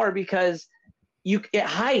more because it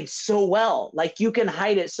hides so well. Like you can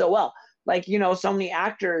hide it so well. Like, so many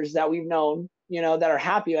actors that we've known, that are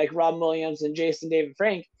happy, like Robin Williams and Jason David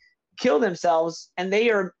Frank, kill themselves and they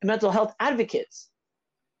are mental health advocates.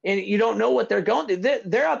 And you don't know what they're going through.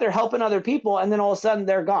 They're out there helping other people and then all of a sudden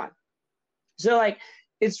they're gone. So like,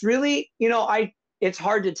 it's really, it's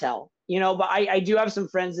hard to tell, but I do have some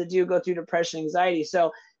friends that do go through depression, anxiety.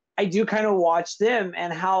 So I do kind of watch them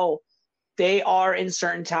and how they are in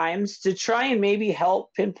certain times to try and maybe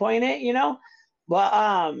help pinpoint it, but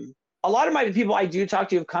a lot of my people I do talk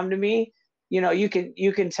to have come to me, you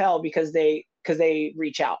can tell because they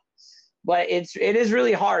reach out, but it is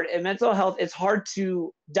really hard. And mental health, it's hard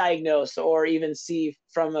to diagnose or even see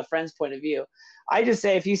from a friend's point of view. I just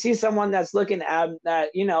say, if you see someone that's looking at that,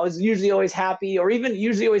 is usually always happy or even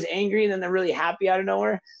usually always angry and then they're really happy out of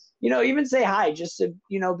nowhere, even say hi just to,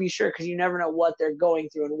 be sure, because you never know what they're going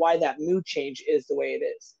through and why that mood change is the way it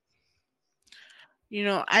is.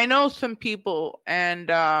 I know some people,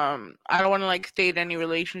 and I don't want to state any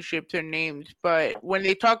relationships or names, but when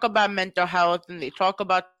they talk about mental health and they talk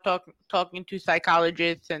about talking to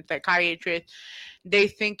psychologists and psychiatrists, they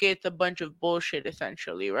think it's a bunch of bullshit,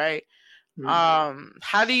 essentially, right? Mm-hmm.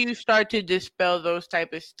 How do you start to dispel those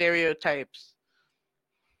type of stereotypes?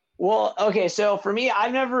 Well, okay, so for me, I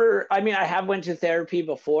have went to therapy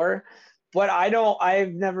before, but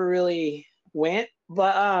I've never really went,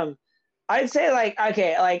 but I'd say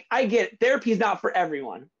I get therapy is not for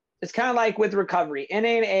everyone. It's kind of like with recovery. NA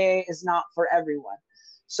and AA is not for everyone.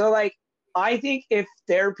 So I think if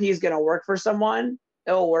therapy is going to work for someone,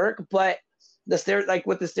 it'll work. But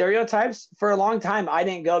with the stereotypes, for a long time, I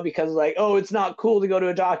didn't go because oh, it's not cool to go to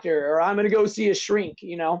a doctor or I'm going to go see a shrink,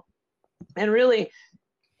 and really,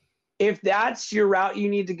 if that's your route you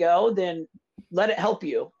need to go, then let it help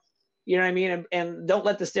you. You know what I mean? And don't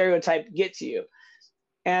let the stereotype get to you.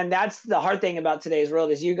 And that's the hard thing about today's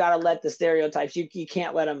world is you got to let the stereotypes, you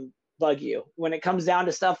can't let them bug you. When it comes down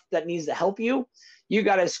to stuff that needs to help you, you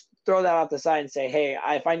got to throw that off the side and say, hey,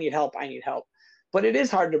 if I need help, I need help. But it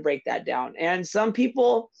is hard to break that down. And some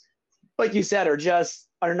people, like you said,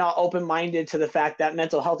 are not open-minded to the fact that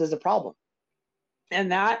mental health is a problem.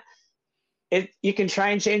 And that you can try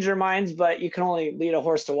and change their minds, but you can only lead a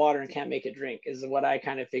horse to water and can't make it drink is what I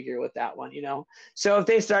kind of figure with that one, So if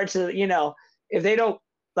they start to, if they don't,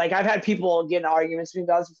 I've had people get in arguments with me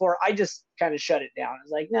about this before, I just kind of shut it down.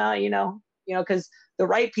 It's no, because the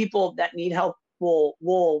right people that need help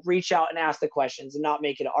will reach out and ask the questions and not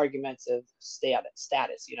make it an argumentative status,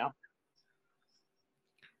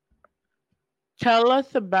 Tell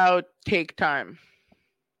us about Take Time.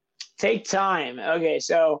 Take Time. Okay,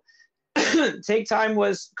 so Take Time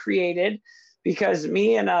was created because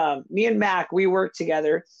me and Mac, we worked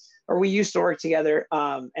together. Or we used to work together.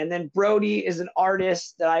 And then Brody is an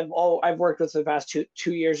artist that I've worked with for the past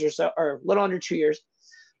two years or so, or a little under 2 years.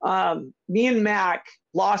 Me and Mac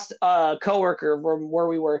lost a coworker where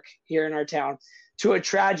we work here in our town to a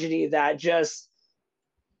tragedy that just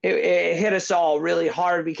it hit us all really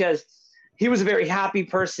hard because he was a very happy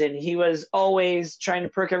person. He was always trying to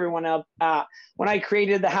perk everyone up. When I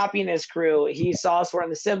created the happiness crew, he saw us wearing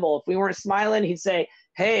the symbol. If we weren't smiling, he'd say,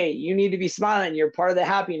 hey, you need to be smiling. You're part of the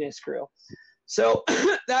happiness crew. So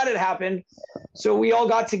that had happened. So we all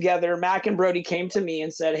got together. Mac and Brody came to me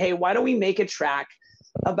and said, hey, why don't we make a track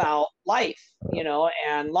about life,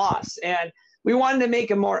 and loss? And we wanted to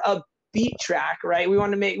make a more upbeat track, right? We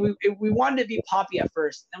wanted to be poppy at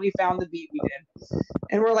first. And we found the beat we did.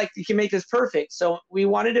 And we're like, you can make this perfect. So we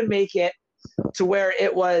wanted to make it to where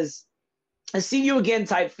it was a see you again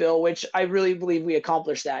type feel, which I really believe we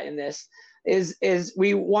accomplished that in this. Is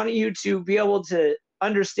we want you to be able to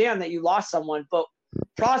understand that you lost someone, but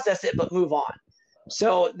process it, but move on.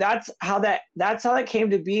 So that's how that came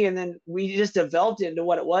to be. And then we just developed it into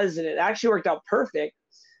what it was. And it actually worked out perfect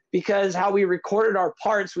because how we recorded our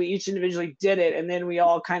parts, we each individually did it. And then we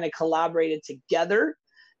all kind of collaborated together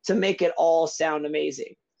to make it all sound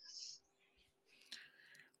amazing.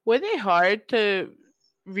 Were they hard to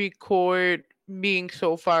record being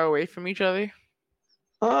so far away from each other?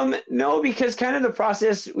 No, because kind of the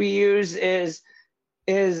process we use is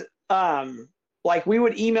we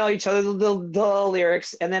would email each other the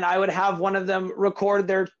lyrics, and then I would have one of them record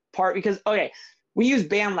their part because, okay, we use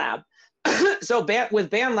BandLab. So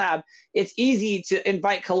with BandLab, it's easy to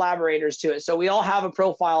invite collaborators to it. So we all have a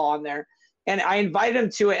profile on there, and I invited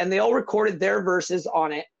them to it, and they all recorded their verses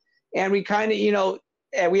on it. And we kind of,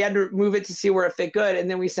 and we had to move it to see where it fit good. And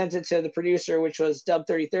then we sent it to the producer, which was Dub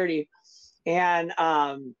 3030. And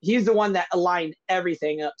he's the one that aligned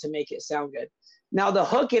everything up to make it sound good. Now, the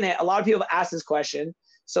hook in it, a lot of people ask this question.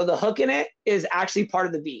 So the hook in it is actually part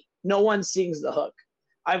of the beat. No one sings the hook.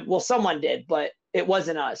 Well, someone did, but it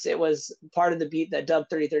wasn't us. It was part of the beat that Dub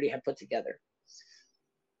 3030 had put together.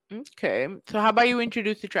 Okay. So how about you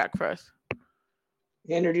introduce the track for us?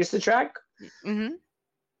 Introduce the track? Mm-hmm.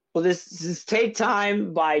 Well, this is Take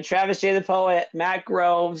Time by Travis J. the Poet, Matt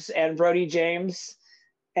Groves, and Brody James.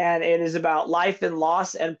 And it is about life and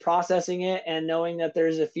loss and processing it and knowing that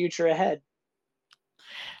there's a future ahead.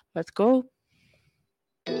 Let's go.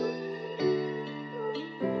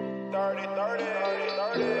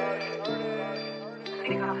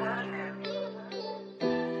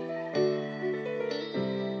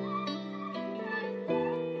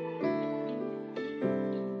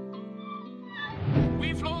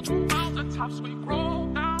 We flow through mountaintops, we grow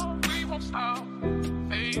now, we won't stop.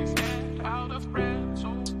 Face stand out of breath,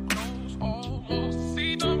 so close, almost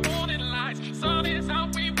see the morning lights. Sun is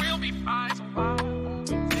out, we will be fine. So why won't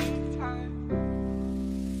we take time?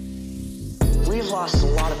 We've lost a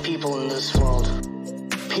lot of people in this world.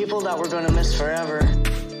 People that we're gonna miss forever.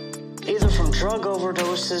 Either from drug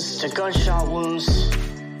overdoses to gunshot wounds,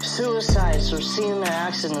 suicides, or seeing their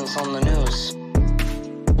accidents on the news.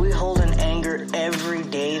 We hold in anger every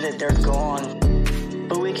day that they're gone.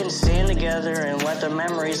 But we can stand together and let their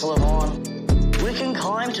memories live on. We can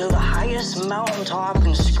climb to the highest mountaintop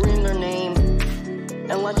and scream their name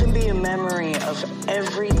and let them be a memory of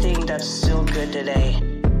everything that's still good today.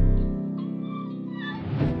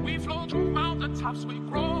 We flow through mountaintops, we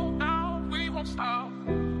grow now, we won't stop.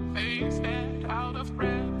 Face stand out of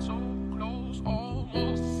breath, so close,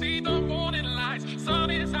 almost see the morning lights. Sun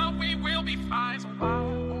is out, we will be fine. So why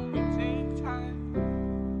won't we take time?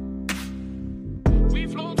 We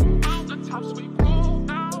flow through mountaintops, we grow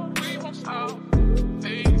now, we won't stop.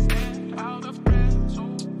 Face stand out of breath, so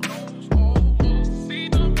close, almost see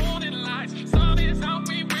the morning lights. Sun is out,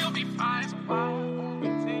 we will be fine. So why won't we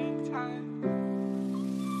take time?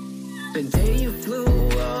 The day you flew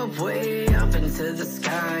up, way up into the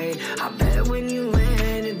sky, I bet when you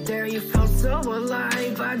landed there you felt so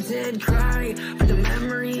alive. I did cry, but the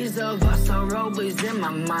memories of us are always in my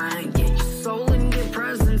mind. Yeah, your soul and your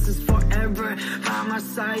presence is forever by my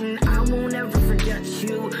side, and I won't ever forget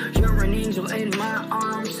you. You're an angel in my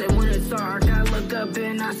arms, and when it's dark I look up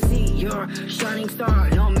and I see your shining star.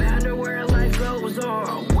 No matter where life goes or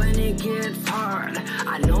when it gets hard,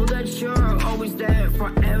 I know that you're always there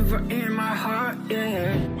forever in my heart,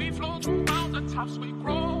 yeah. We flow through mountaintops, we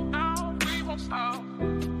grow now, we won't stop.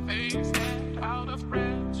 Face stand out of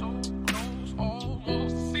breath, so close,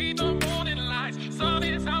 almost see the morning lights. Sun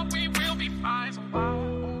is out, we will be fine. So why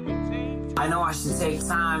won't we take time? I know I should take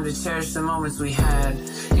time to cherish the moments we had.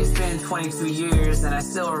 It's been 22 years and I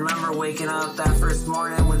still remember waking up that first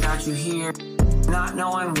morning without you here, not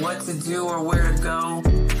knowing what to do or where to go.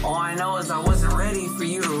 All I know is I wasn't ready for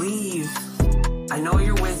you to leave. I know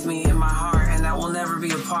you're with me in my heart and that we'll never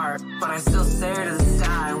be apart, but I still stare to the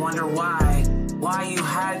sky and wonder why you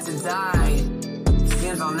had to die.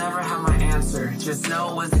 Seems I'll never have my answer, just know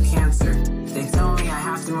it was a cancer. They tell me I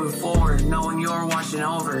have to move forward, knowing you're watching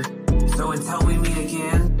over. So until we meet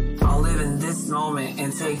again, I'll live in this moment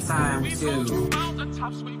and take time We flow through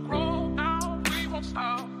mountaintops, we grow now, we won't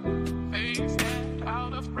stop. Face stand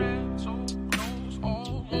out of breath, so close,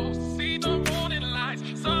 almost see the morning lights.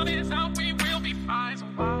 Sun is out, we will be fine. So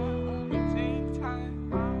why won't we take time?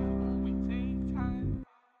 Why won't we take time?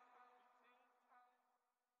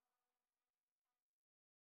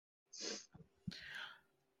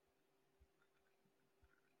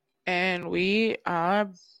 And we are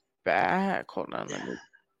back. Hold on, let me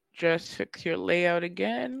just fix your layout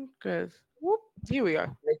again, because here we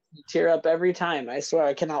are. Makes me tear up every time. I swear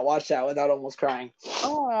I cannot watch that without almost crying.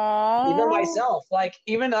 Aww. Even myself, I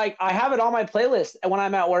have it on my playlist when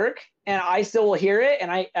I'm at work, and I still will hear it,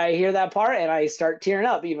 and I hear that part, and I start tearing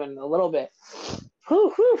up even a little bit.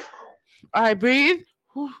 Whew, whew. All right, breathe.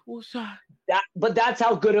 What's that? But that's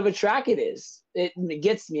how good of a track it is. It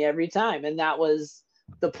gets me every time, and that was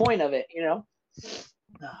the point of it, you know.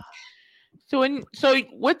 So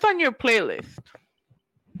what's on your playlist?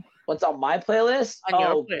 What's on my playlist?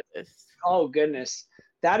 Your playlist. Oh goodness,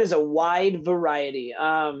 that is a wide variety.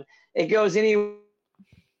 It goes any.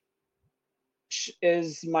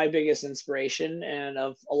 Is my biggest inspiration and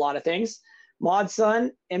of a lot of things. Mod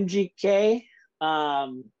Sun, MGK,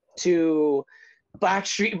 to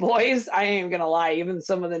Backstreet Boys. I ain't gonna lie, even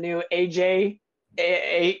some of the new AJ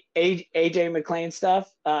McLean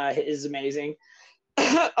stuff is amazing.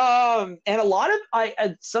 And a lot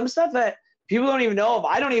of some stuff that people don't even know of.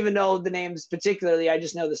 I don't even know the names particularly. I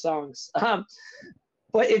just know the songs.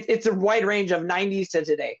 But it's a wide range of 90s to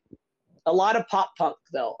today. A lot of pop punk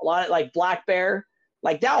though. A lot of like Black Bear,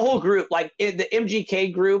 like that whole group, like the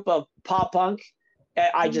MGK group of pop punk.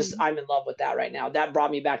 I'm in love with that right now. That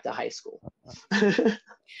brought me back to high school.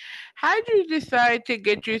 How did you decide to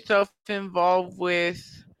get yourself involved with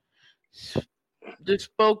the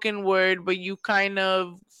spoken word, but you kind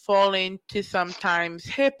of fall into sometimes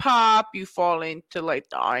hip hop, you fall into like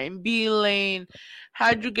the R&B lane?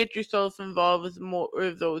 How did you get yourself involved with more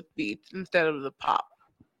of those beats instead of the pop?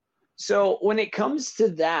 So when it comes to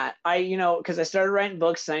that, because I started writing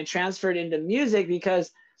books and I transferred into music because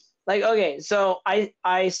like, okay, so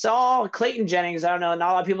I saw Clayton Jennings. I don't know, not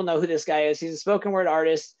a lot of people know who this guy is. He's a spoken word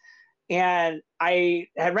artist. And I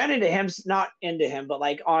had ran into him, not into him, but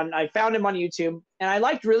I found him on YouTube and I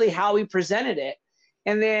liked really how he presented it.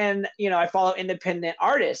 And then, I follow independent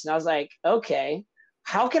artists and I was like, okay,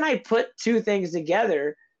 how can I put two things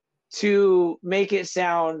together to make it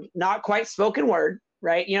sound not quite spoken word,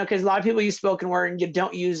 right? Because a lot of people use spoken word and you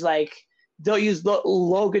don't use they'll use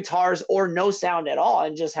low guitars or no sound at all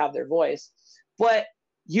and just have their voice, but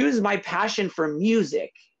use my passion for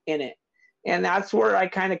music in it. And that's where I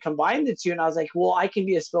kind of combined the two. And I was like, well, I can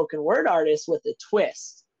be a spoken word artist with a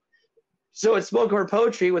twist. So it's spoken word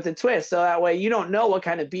poetry with a twist. So that way you don't know what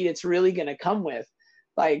kind of beat it's really going to come with.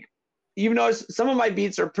 Like, you notice some of my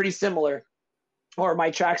beats are pretty similar, or my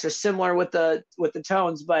tracks are similar with the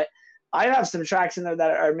tones, but I have some tracks in there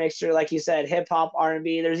that are a mixture, like you said, hip hop,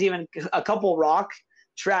 R&B. There's even a couple rock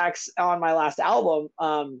tracks on my last album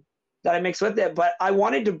that I mixed with it. But I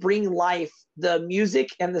wanted to bring life, the music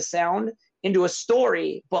and the sound, into a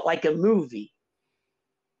story, but like a movie.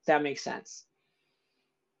 If that makes sense.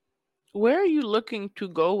 Where are you looking to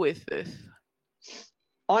go with this?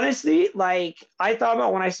 Honestly, I thought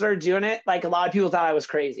about when I started doing it, a lot of people thought I was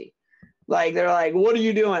crazy. They're like, what are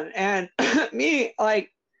you doing? And me, I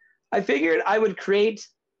figured I would create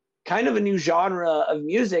kind of a new genre of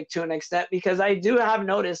music to an extent, because I do have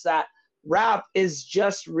noticed that rap is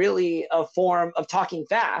just really a form of talking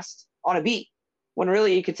fast on a beat, when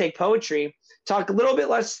really you could take poetry, talk a little bit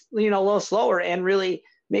less, a little slower, and really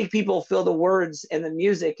make people feel the words and the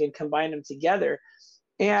music and combine them together.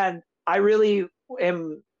 And I really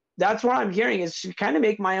am, that's what I'm hearing, is to kind of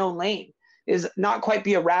make my own lane, is not quite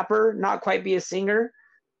be a rapper, not quite be a singer,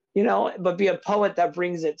 but be a poet that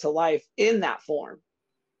brings it to life in that form.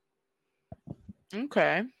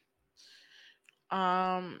 Okay.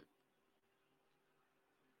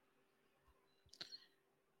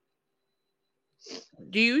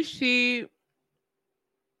 Do you see?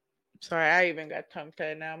 Sorry, I even got tongue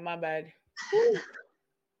tied now. My bad.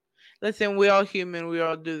 Listen, we all human. We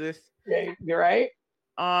all do this. Yeah, you're right.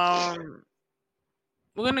 We're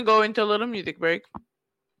gonna go into a little music break.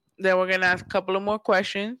 Then we're gonna ask a couple of more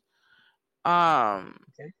questions.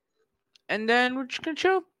 Okay. And then we're just gonna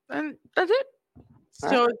chill, and that's it.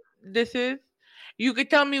 So this is. You could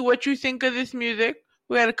tell me what you think of this music.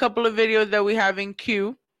 We had a couple of videos that we have in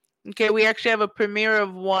queue. Okay, we actually have a premiere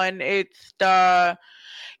of one. It's the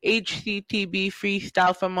HCTB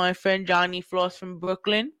freestyle from my friend Johnny Floss from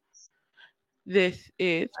Brooklyn. This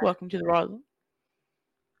is Welcome to the Rawrrzone.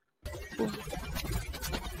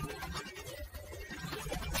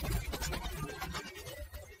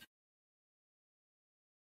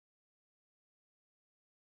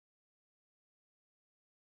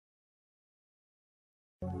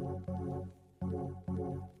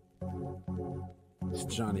 It's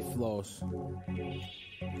Johnny Floss.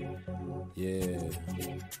 Yeah.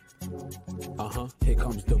 Here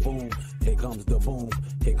comes the boom. Here comes the boom.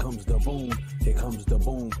 Here comes the boom. Here comes the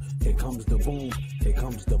boom. Here comes the boom. Here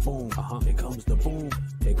comes the boom. Here comes the boom.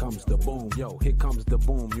 Here comes the boom. Yo, here comes the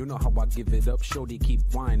boom. You know how I give it up. Shorty keep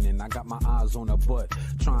whining. I got my eyes on her butt.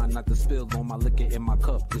 Trying not to spill on my liquor in my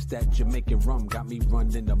cup. It's that Jamaican rum got me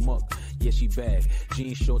running amok. Yeah, she bad.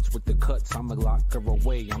 Jean shorts with the cuts. I'ma lock her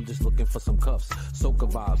away. I'm just looking for some cuffs. Soca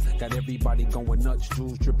vibes. Got everybody going nuts.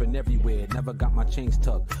 Jewels dripping everywhere. Never got my chains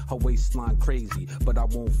tucked. Her waistline crazy, but I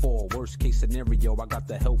won't fall. Worst case scenario, I got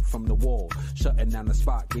the help from the wall. Shutting down the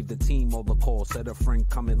spot. Gave the team all the call. Said a friend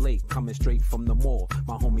coming late. Coming straight from the mall.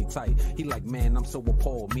 My homie tight. He like, man, I'm so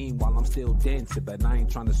appalled. Meanwhile, I'm still dancing, but I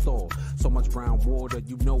ain't trying to stall. So much brown water,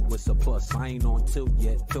 you know it's a plus. I ain't on tilt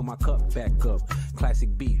yet. Fill my cup back up.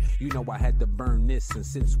 Classic beat. You know I had to burn this. And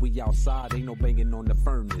since we outside, ain't no banging on the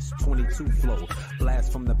furnace. 22 flow.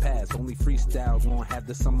 Blast from the past. Only freestyles won't have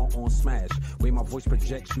the summer on smash. Way my voice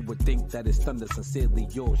projects, you would think that it's thunder. Sincerely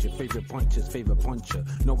yours, your favorite puncher, puncher's favorite puncher.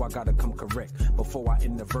 No, I gotta come correct. Before I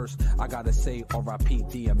end the verse, I gotta say R.I.P.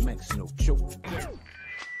 DMX, no joke.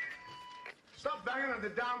 Stop banging on the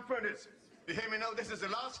damn furnace. You hear me now? This is the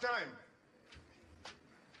last time.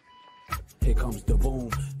 Here comes the boom,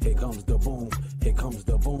 here comes the boom, here comes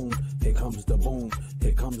the boom, here comes the boom,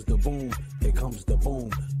 here comes the boom, here comes the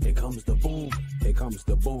boom, here comes the boom, here comes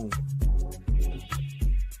the boom.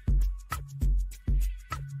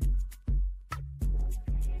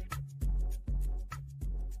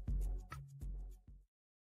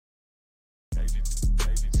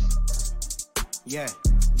 Yeah,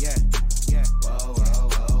 yeah, yeah. Whoa, whoa,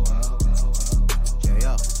 whoa, whoa, whoa, whoa.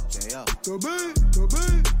 J.O., J.O. Go big, go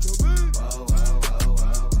big, go big. Whoa, whoa, whoa,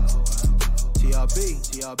 whoa, whoa. TRB,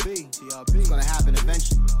 TRB, TRB. It's gonna happen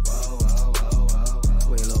eventually. Whoa, whoa, whoa, whoa,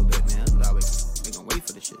 whoa. Wait a little bit, man. We gonna wait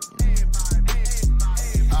for the shit.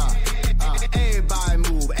 Everybody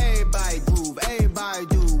move, everybody groove, everybody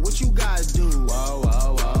do what you gotta do. Whoa,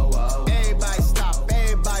 whoa, whoa, whoa. Everybody stop,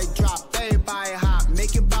 everybody drop, everybody hop,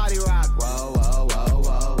 make your body rock. Whoa, whoa, whoa,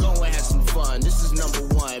 whoa. Go and have some fun. This is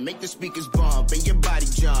number one. Make the speakers bump and your body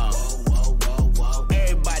jump. Whoa, whoa, whoa, whoa.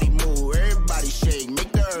 Everybody move, everybody shake,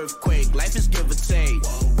 make the earthquake. Life is give or take.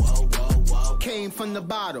 Whoa, whoa, whoa, whoa. Came from the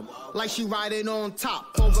bottom, like she riding on top.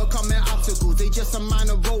 Overcoming obstacles, they just a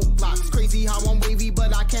minor roadblocks. Crazy how I'm wavy,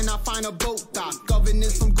 but I cannot find a boat dock.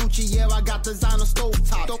 Governance from Gucci, yeah, I got designer stove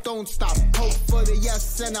top. Don't stop, hope for the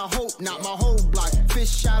yes and I hope not. My whole block,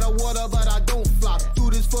 fish out of water, but I don't flop. Do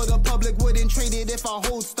this for the public, wouldn't trade it if I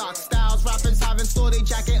hold stock. Styles, rappers having store they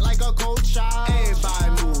jacket like a cold shot.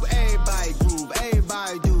 Everybody move, everybody groove,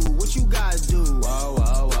 everybody do what you gotta do. Whoa,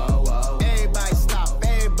 whoa, whoa, whoa. Everybody stop,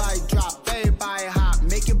 everybody drop, everybody hop,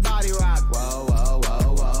 make your body rock. Whoa, whoa,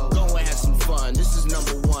 whoa, whoa. Go and have some fun, this is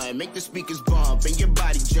number one. Make the speakers bump and your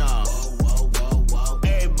body jump. Whoa, whoa, whoa, whoa.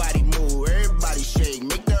 Everybody move, everybody shake,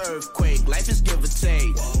 make the earthquake. Life is give or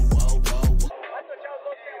take. Whoa, whoa, whoa, whoa.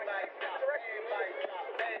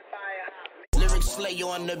 Lyrics slay you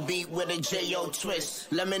on the beat with a J.O.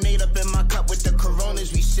 twist. Lemonade up in my cup with the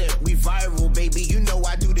Coronas we sip. We viral, baby, you know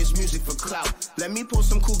I do this music for clout. Let me pull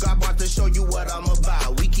some cool bar to show you what I'm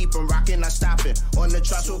about. We keep 'em rocking, not stopping. On the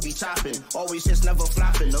charts we'll be topping. Always hits, never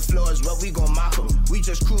flopping. The floor is where we gon' mop 'em. We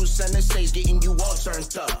just cruise center stage, getting you all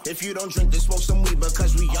turned up. If you don't drink, then smoke some weed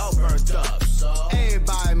because we all burnt up. So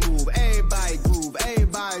everybody move, everybody groove,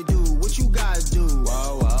 everybody do what you gotta do.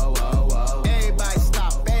 Whoa, whoa, whoa, whoa. Everybody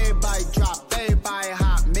stop, everybody drop, everybody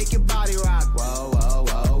hop, make your body rock. Whoa, whoa,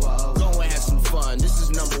 whoa, whoa. Go and have some fun, this is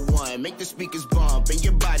number one. Make the speakers bump and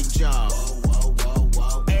your body jump. Whoa, whoa,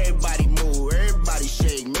 whoa, whoa. Everybody move, everybody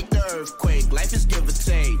shake, make the earthquake. Life is give or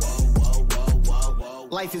take. Whoa, whoa, whoa, whoa, whoa.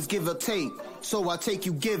 Life is give or take, so I take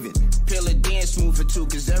you giving. Pill a dance move for two,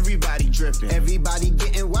 cause everybody dripping. Everybody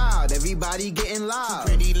getting wild, everybody getting loud.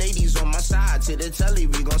 Two pretty ladies on my side, to the telly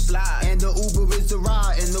we gon' slide. And the Uber is the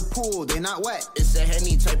ride, in the pool, they not wet. It's a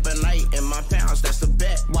Henny type of night, in my penthouse, that's a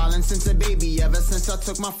bet. Wildin' since a baby, ever since I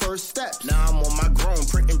took my first steps. Now I'm on my grown,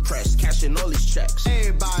 printing press, cashing all these checks.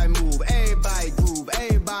 Everybody move, everybody groove,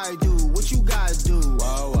 everybody do what you gotta do.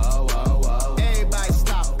 Whoa, whoa, whoa, whoa. Everybody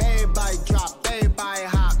stop, everybody drop, everybody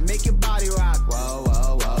hop, make your body rock. Whoa,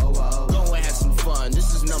 whoa, whoa, whoa. Go and have some fun,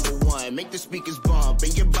 this is number one. Make the speakers bump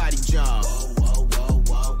and your body jump. Whoa, whoa,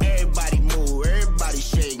 whoa, whoa. Everybody move, everybody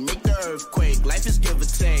shake, make the earthquake. Life is give or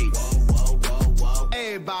take. Whoa, whoa, whoa, whoa.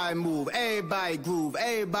 Everybody move, everybody groove,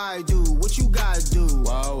 everybody do what you gotta do.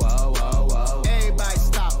 Whoa, whoa, whoa, whoa. Everybody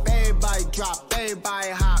stop, everybody drop, everybody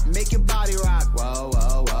hop, make your body rock. Whoa,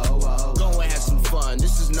 whoa, whoa, whoa. Go and have some fun,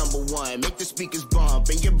 this is number one. Make the speakers bump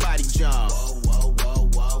and your body jump. Whoa, whoa, whoa,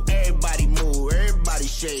 whoa. Everybody move, everybody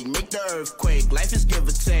shake, make the earthquake. Life is give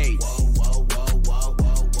or take. Whoa, whoa, whoa, whoa,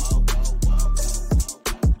 whoa.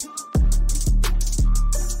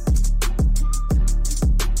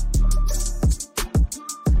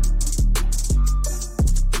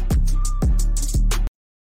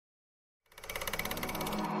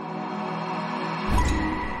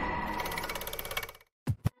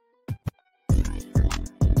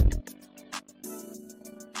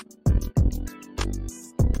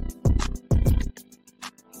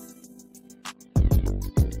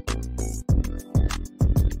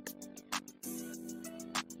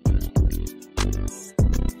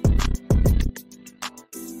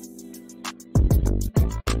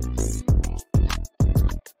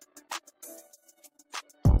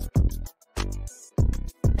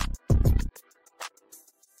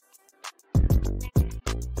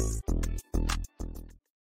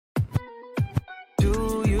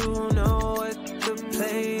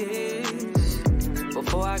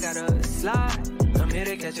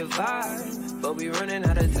 Catch a vibe, but we running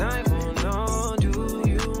out of time. Oh no, do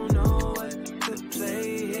you know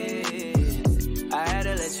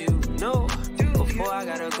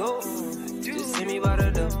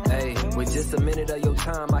Just a minute of your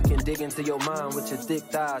time, I can dig into your mind with your thick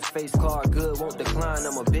thighs. Face card good, won't decline.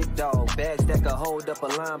 I'm a big dog. Bags that can hold up a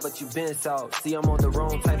line, but you been soft. See, I'm on the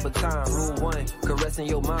wrong type of time. Rule 1, caressing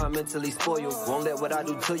your mind, mentally spoiled. Won't let what I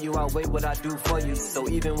do to you outweigh what I do for you. So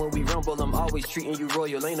even when we rumble, I'm always treating you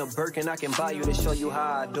royal. Ain't a Birkin I can buy you to show you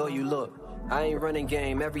how I adore you. Look, I ain't running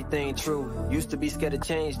game, everything true. Used to be scared of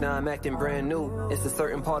change, now I'm acting brand new. It's a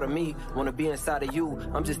certain part of me, wanna be inside of you.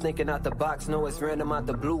 I'm just thinking out the box, know it's random out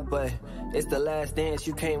the blue, but it's the last dance,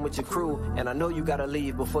 you came with your crew. And I know you gotta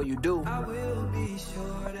leave before you do. I will be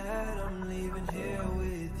sure that I'm leaving here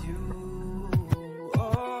with you.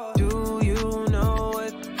 Oh, do you know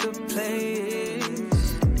what the play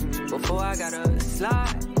is? Before I gotta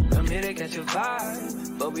slide, I'm here to catch a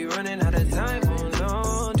vibe. But we running out of time, oh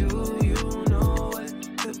no. Do you know what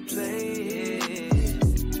the play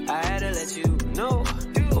is? I had to let you know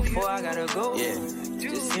before I gotta go. Yeah.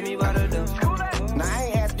 Just hit me by the door. Now I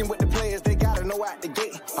ain't asking what the players, they gotta know out the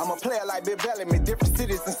gate. I'm a player like Bill Bellamy, different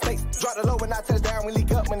cities and states. Drop the low when I touch down, we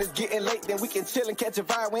leak up when it's getting late. Then we can chill and catch a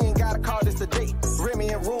vibe, we ain't gotta call this a date. Remy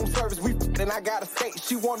and room service, we then I gotta stay.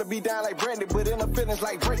 She wanna be down like Brandy, but in her feelings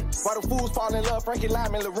like Drake. Why the fools fall in love, Frankie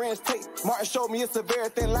Lyman, Lorenz Tate. Martin showed me it's a very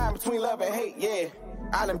thin line between love and hate, yeah.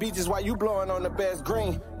 Island beaches while you blowing on the best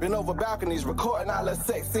green. Been over balconies, recording all the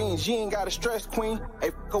sex scenes. You ain't got a stress queen,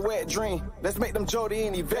 a wet dream. Let's make them Jodie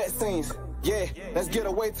and Yvette scenes. Yeah, let's get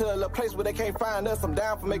away to a little place where they can't find us. I'm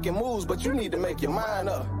down for making moves, but you need to make your mind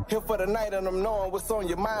up. Here for the night and I'm knowing what's on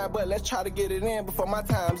your mind, but let's try to get it in before my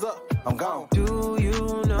time's up. I'm gone. Do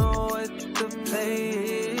you know what the play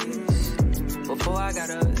is? Before I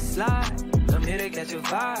gotta slide, I'm here to catch a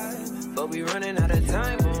vibe. But we running out of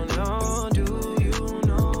time, oh no. Do you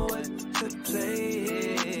know what the play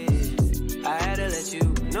is? I had to let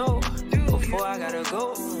you know before I gotta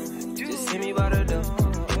go. Just hit me by the door.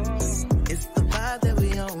 It's the vibe that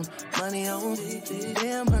we own, money on,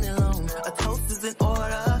 damn money long. A toast is in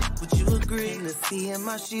order, would you agree? To see in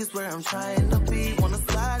my sheets where I'm trying to be. Wanna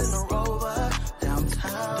slide in a Rover,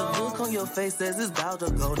 downtown. The look on your face says it's about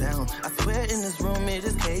to go down. I swear in this room it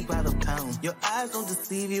is cake by the pound. Your eyes don't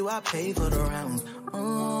deceive you, I pay for the rounds.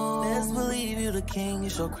 Best believe you the king,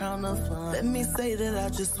 it's your crown of fun. Let me say that I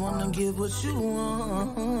just wanna give what you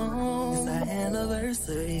want. It's our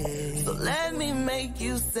anniversary, so let me make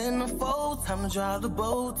you centerfold. Time to drive the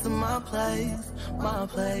boat to my place, my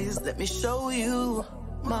place. Let me show you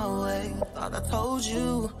my way. Thought I told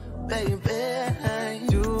you, baby.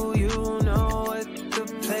 Do you know what the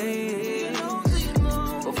play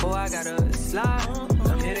is? Before I gotta slide,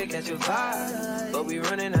 I'm here to catch a vibe. But we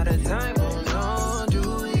running out of time, oh no. Do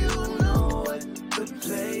you know what the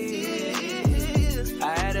play is?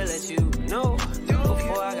 I had to let you know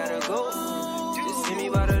before I gotta go. Just hit me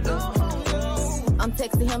by the door. I'm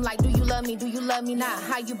texting him like, do you love me? Do you love me not?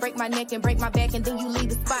 How you break my neck and break my back and then you leave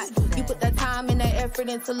the spot. You put that time and that effort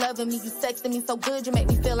into loving me. You sexting me so good, you make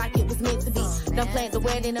me feel like it was meant to be. Done planned the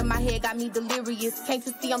wedding in my head, got me delirious. Can't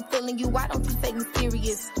you see I'm feeling you? Why don't you take me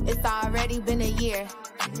serious? It's already been a year.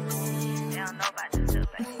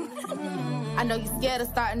 I know you scared of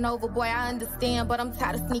starting over, boy, I understand. But I'm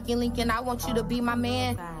tired of sneaking linking, I want you to be my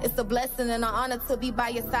man. It's a blessing and an honor to be by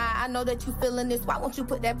your side. I know that you feeling this, why won't you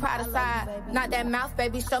put that pride aside? Not that mouth,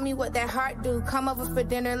 baby, show me what that heart do. Come over for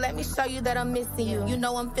dinner, let me show you that I'm missing you. You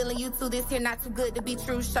know I'm feeling you too, this here not too good to be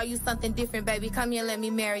true. Show you something different, baby, come here, let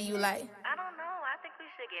me marry you like. I don't know, I think we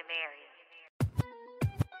should get married.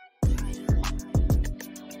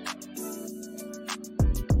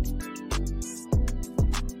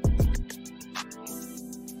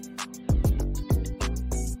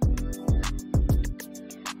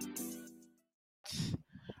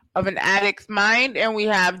 Of an addict's mind, and we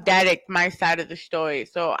have Daddict, my side of the story.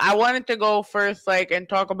 So I wanted to go first, and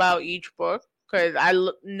talk about each book because I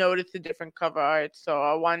noticed the different cover art. So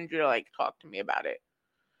I wanted you to talk to me about it.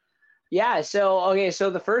 Yeah. So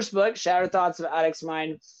the first book, Shattered Thoughts of Addict's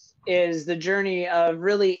Mind, is the journey of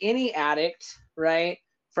really any addict, right?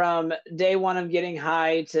 From day one of getting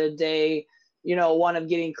high to day, one of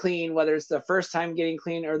getting clean, whether it's the first time getting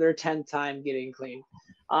clean or their 10th time getting clean.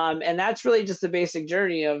 And that's really just the basic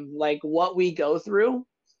journey of what we go through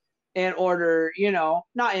in order,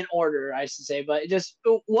 not in order, I should say, but just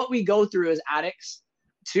what we go through as addicts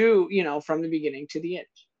to, from the beginning to the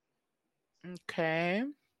end. Okay.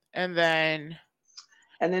 And then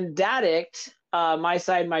Daddict, My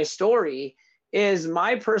Side, My Story, is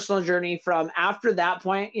my personal journey from after that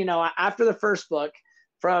point, after the first book,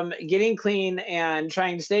 from getting clean and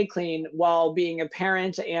trying to stay clean while being a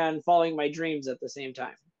parent and following my dreams at the same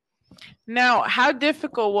time. Now, how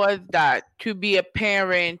difficult was that to be a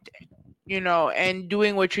parent, and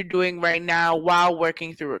doing what you're doing right now while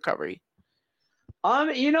working through recovery?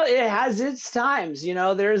 It has its times.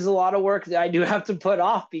 There's a lot of work that I do have to put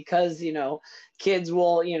off because, kids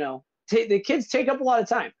will, the kids take up a lot of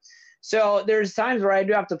time. So there's times where I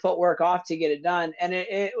do have to put work off to get it done, and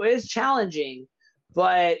it is challenging.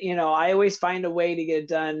 But, I always find a way to get it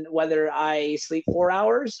done, whether I sleep 4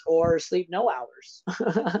 hours or sleep no hours.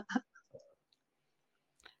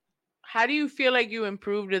 How do you feel like you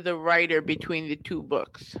improved as a writer between the two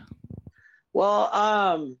books? Well,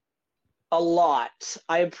 a lot.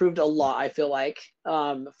 I improved a lot, I feel like.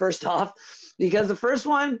 First off, because the first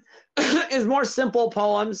one is more simple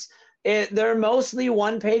poems. They're mostly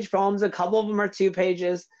 1-page poems. A couple of them are 2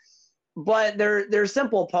 pages, but they're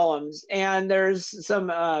simple poems. And there's some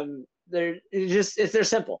they're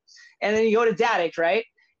simple. And then you go to Daddict, right?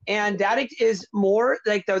 And Daddict is more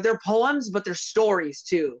like they're poems, but they're stories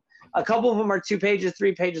too. A couple of them are 2 pages,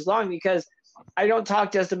 3 pages long, because I don't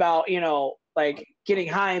talk just about, like getting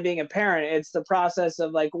high and being a parent. It's the process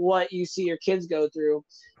of like what you see your kids go through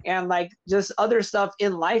and like just other stuff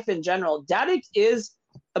in life in general. Daddict is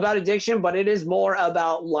about addiction, but it is more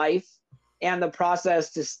about life and the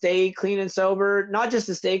process to stay clean and sober, not just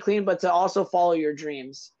to stay clean, but to also follow your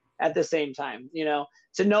dreams at the same time,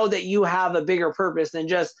 to know that you have a bigger purpose than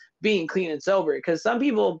just being clean and sober. Because some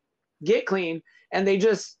people get clean and they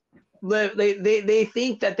just live, they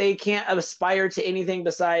think that they can't aspire to anything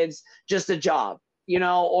besides just a job,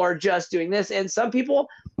 or just doing this. And some people,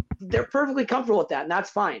 they're perfectly comfortable with that, and that's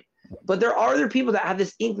fine. But there are other people that have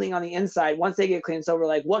this inkling on the inside once they get clean and sober,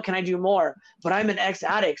 like, what can I do more? But I'm an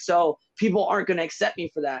ex-addict, so people aren't going to accept me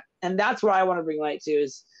for that. And that's what I want to bring light to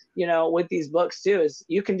is, with these books too, is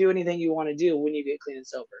you can do anything you want to do when you get clean and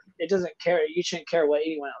sober. It doesn't care. You shouldn't care what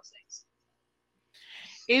anyone else thinks.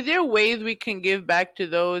 Is there ways we can give back to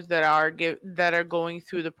those that are going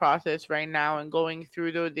through the process right now and going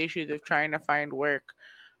through those issues of trying to find work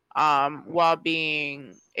while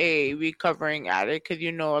being a recovering addict? Because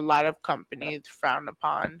a lot of companies frown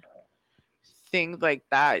upon things like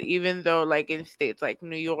that, even though like in states like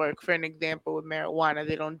New York, for an example, with marijuana,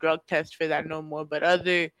 they don't drug test for that no more, but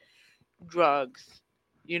other drugs,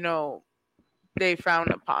 they frown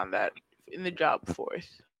upon that in the job force.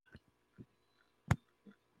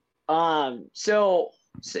 So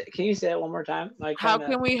can you say it one more time? How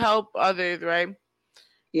can we help others, right?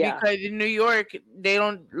 Yeah. Because in New York, they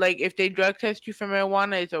don't, like, if they drug test you for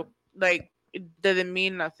marijuana, it doesn't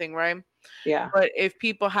mean nothing, right? Yeah. But if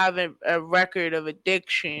people have a record of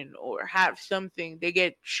addiction or have something, they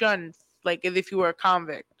get shunned, like as if you were a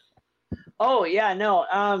convict. Oh yeah, no.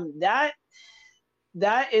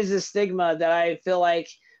 That is a stigma that I feel like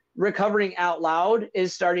Recovering Out Loud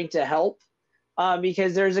is starting to help.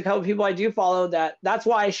 Because there's a couple people I do follow that's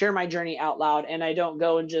why I share my journey out loud, and I don't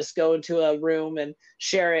go into a room and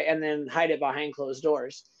share it and then hide it behind closed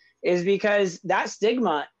doors, is because that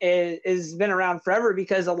stigma is been around forever.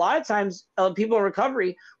 Because a lot of times people in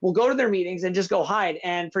recovery will go to their meetings and just go hide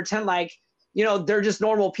and pretend like, they're just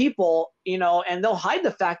normal people, and they'll hide the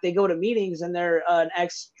fact they go to meetings and they're an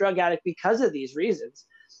ex-drug addict because of these reasons.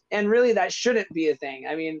 And really that shouldn't be a thing.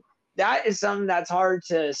 I mean, that is something that's hard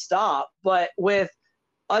to stop. But with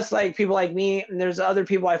us, like people like me, and there's other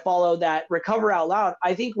people I follow that recover out loud,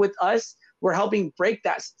 I think with us, we're helping break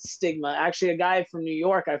that stigma. Actually, a guy from New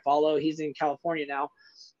York I follow, he's in California now,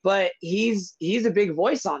 but he's a big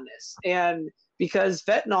voice on this. And because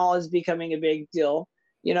fentanyl is becoming a big deal,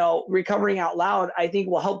 Recovering Out Loud, I think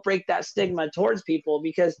will help break that stigma towards people.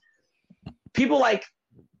 Because people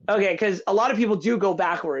because a lot of people do go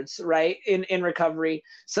backwards, right, in recovery.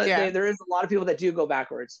 So yeah. There is a lot of people that do go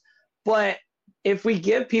backwards. But if we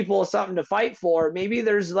give people something to fight for, maybe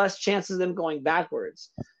there's less chances of them going backwards.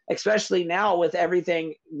 Especially now with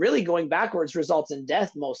everything really going backwards results in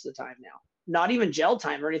death most of the time now. Not even jail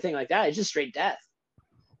time or anything like that. It's just straight death.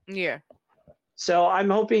 Yeah. So I'm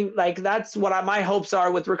hoping, that's what my hopes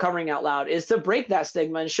are with Recovering Out Loud, is to break that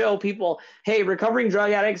stigma and show people, hey, recovering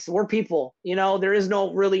drug addicts, we're people. There is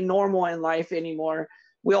no really normal in life anymore.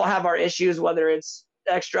 We all have our issues, whether it's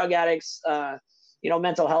ex-drug addicts,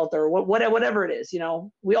 mental health, or whatever it is.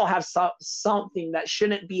 We all have something that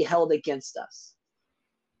shouldn't be held against us.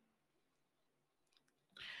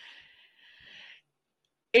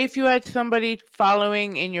 If you had somebody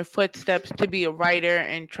following in your footsteps to be a writer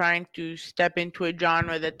and trying to step into a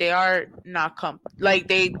genre that they are not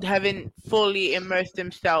they haven't fully immersed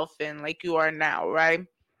themselves in, like you are now, right?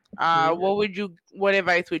 What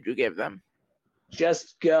advice would you give them?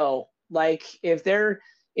 Just go. If they're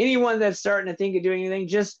anyone that's starting to think of doing anything,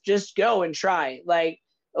 just go and try.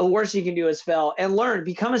 The worst you can do is fail and learn.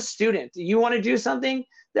 Become a student. You want to do something?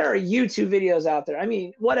 There are YouTube videos out there. I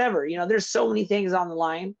mean, whatever. There's so many things on the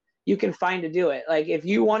line. you can find to do it. Like if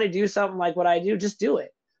you want to do something like what I do, just do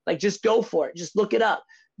it. Like just go for it. Just look it up.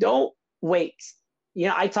 Don't wait. You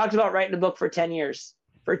know, I talked about writing a book for 10 years.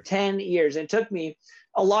 For 10 years. It took me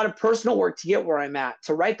a lot of personal work to get where I'm at,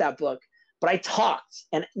 to write that book. But I talked,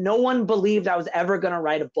 and no one believed I was ever going to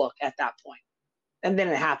write a book at that point. And then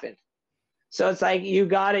it happened. So it's like you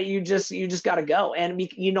just got to go. And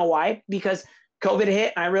you know why? Because COVID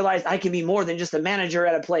hit, and I realized I can be more than just a manager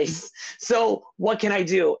at a place. So what can I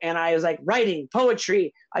do? And I was like, writing,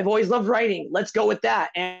 poetry. I've always loved writing. Let's go with that.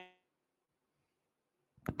 And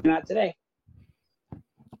not today.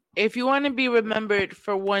 If you want to be remembered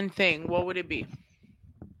for one thing, what would it be?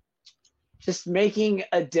 Just making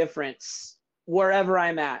a difference wherever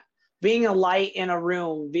I'm at. Being a light in a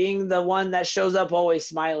room, being the one that shows up always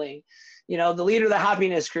smiling. You know, the leader of the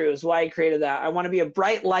happiness crew is why I created that. I want to be a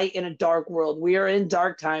bright light in a dark world. We are in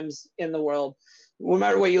dark times in the world. No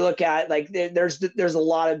matter what you look at, like there's a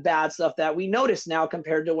lot of bad stuff that we notice now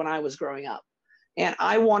compared to when I was growing up. And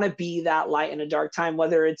I want to be that light in a dark time,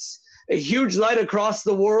 whether it's a huge light across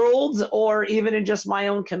the world or even in just my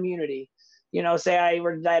own community. You know, say I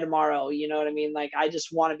were to die tomorrow, you know what I mean? Like, I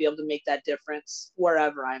just want to be able to make that difference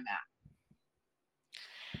wherever I'm at.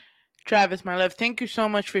 Travis, my love, thank you so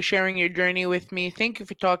much for sharing your journey with me. Thank you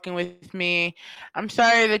for talking with me. I'm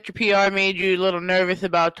sorry that your PR made you a little nervous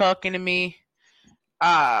about talking to me.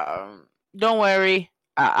 Don't worry.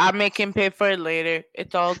 I'll make him pay for it later.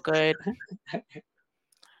 It's all good. That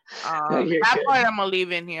part I'm going to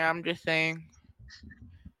leave in here. I'm just saying.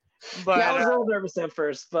 But yeah, I was a little nervous at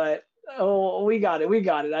first, but we got it. We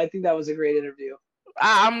got it. I think that was a great interview.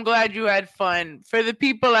 I'm glad you had fun. For the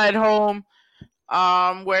people at home,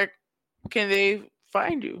 where can they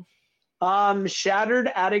find you?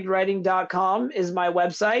 ShatteredAddictWriting.com is my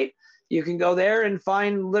website. You can go there and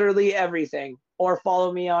find literally everything, or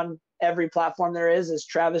follow me on every platform there is as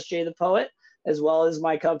Travis J the Poet, as well as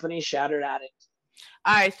my company, Shattered Addict.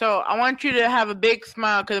 All right, so I want you to have a big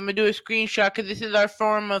smile because I'm going to do a screenshot because this is our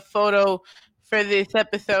form of photo for this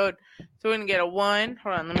episode. So we're going to get a 1.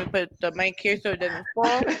 Hold on, let me put the mic here so it doesn't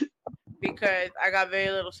fall because I got very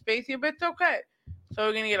little space here, but it's okay. So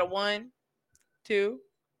we're going to get a 1, 2,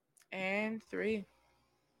 and 3.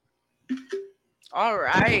 All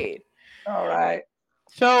right. All right.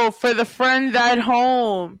 So for the friends at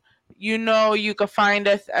home, you know you can find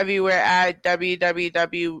us everywhere at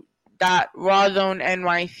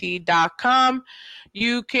www.rawrzonenyc.com.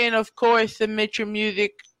 You can, of course, submit your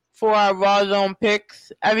music for our Rawrrzone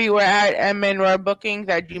picks everywhere at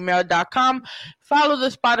mnrawbookings@gmail.com. Follow the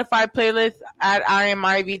Spotify playlist at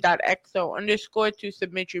imivy.xo_ to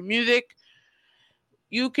submit your music.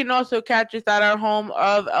 You can also catch us at our home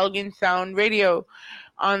of Elgin Sound Radio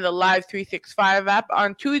on the Live 365 app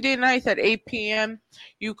on Tuesday nights at 8 p.m.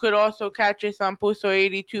 You could also catch us on Puso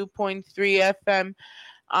 82.3 FM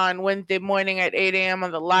on Wednesday morning at 8 a.m.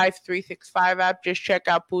 on the Live 365 app. Just check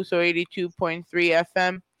out Puso 82.3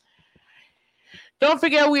 FM. Don't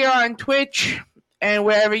forget we are on Twitch and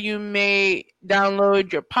wherever you may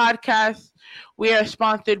download your podcasts. We are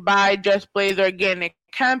sponsored by Just Blaze Organic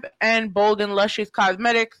Hemp and Bold and Luscious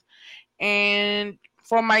Cosmetics. And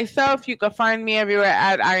for myself, you can find me everywhere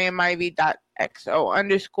at imivy.xo_.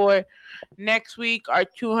 Next week, our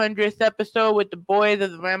 200th episode with the boys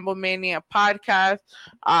of the Ramble Mania podcast.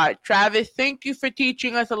 Travis, thank you for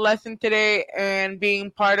teaching us a lesson today and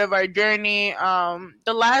being part of our journey.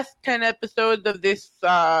 The last 10 episodes of this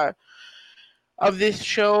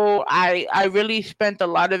show, I really spent a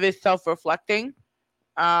lot of it self-reflecting,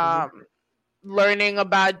 learning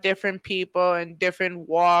about different people and different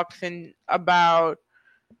walks and about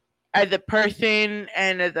as a person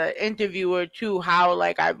and as an interviewer too, how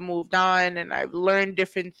like I've moved on and I've learned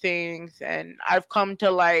different things and I've come to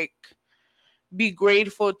like be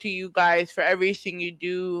grateful to you guys for everything you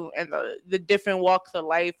do and the different walks of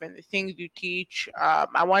life and the things you teach.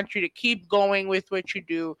 I want you to keep going with what you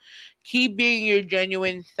do. Keep being your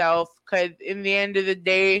genuine self, because in the end of the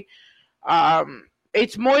day,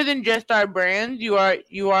 it's more than just our brand. You are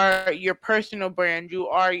your personal brand. You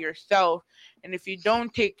are yourself. And if you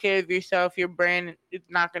don't take care of yourself, your brand is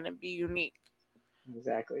not going to be unique.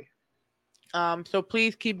 Exactly. So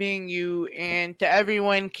please keep being you. And to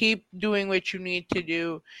everyone, keep doing what you need to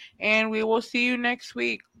do. And we will see you next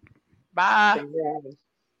week. Bye. Thanks for having me.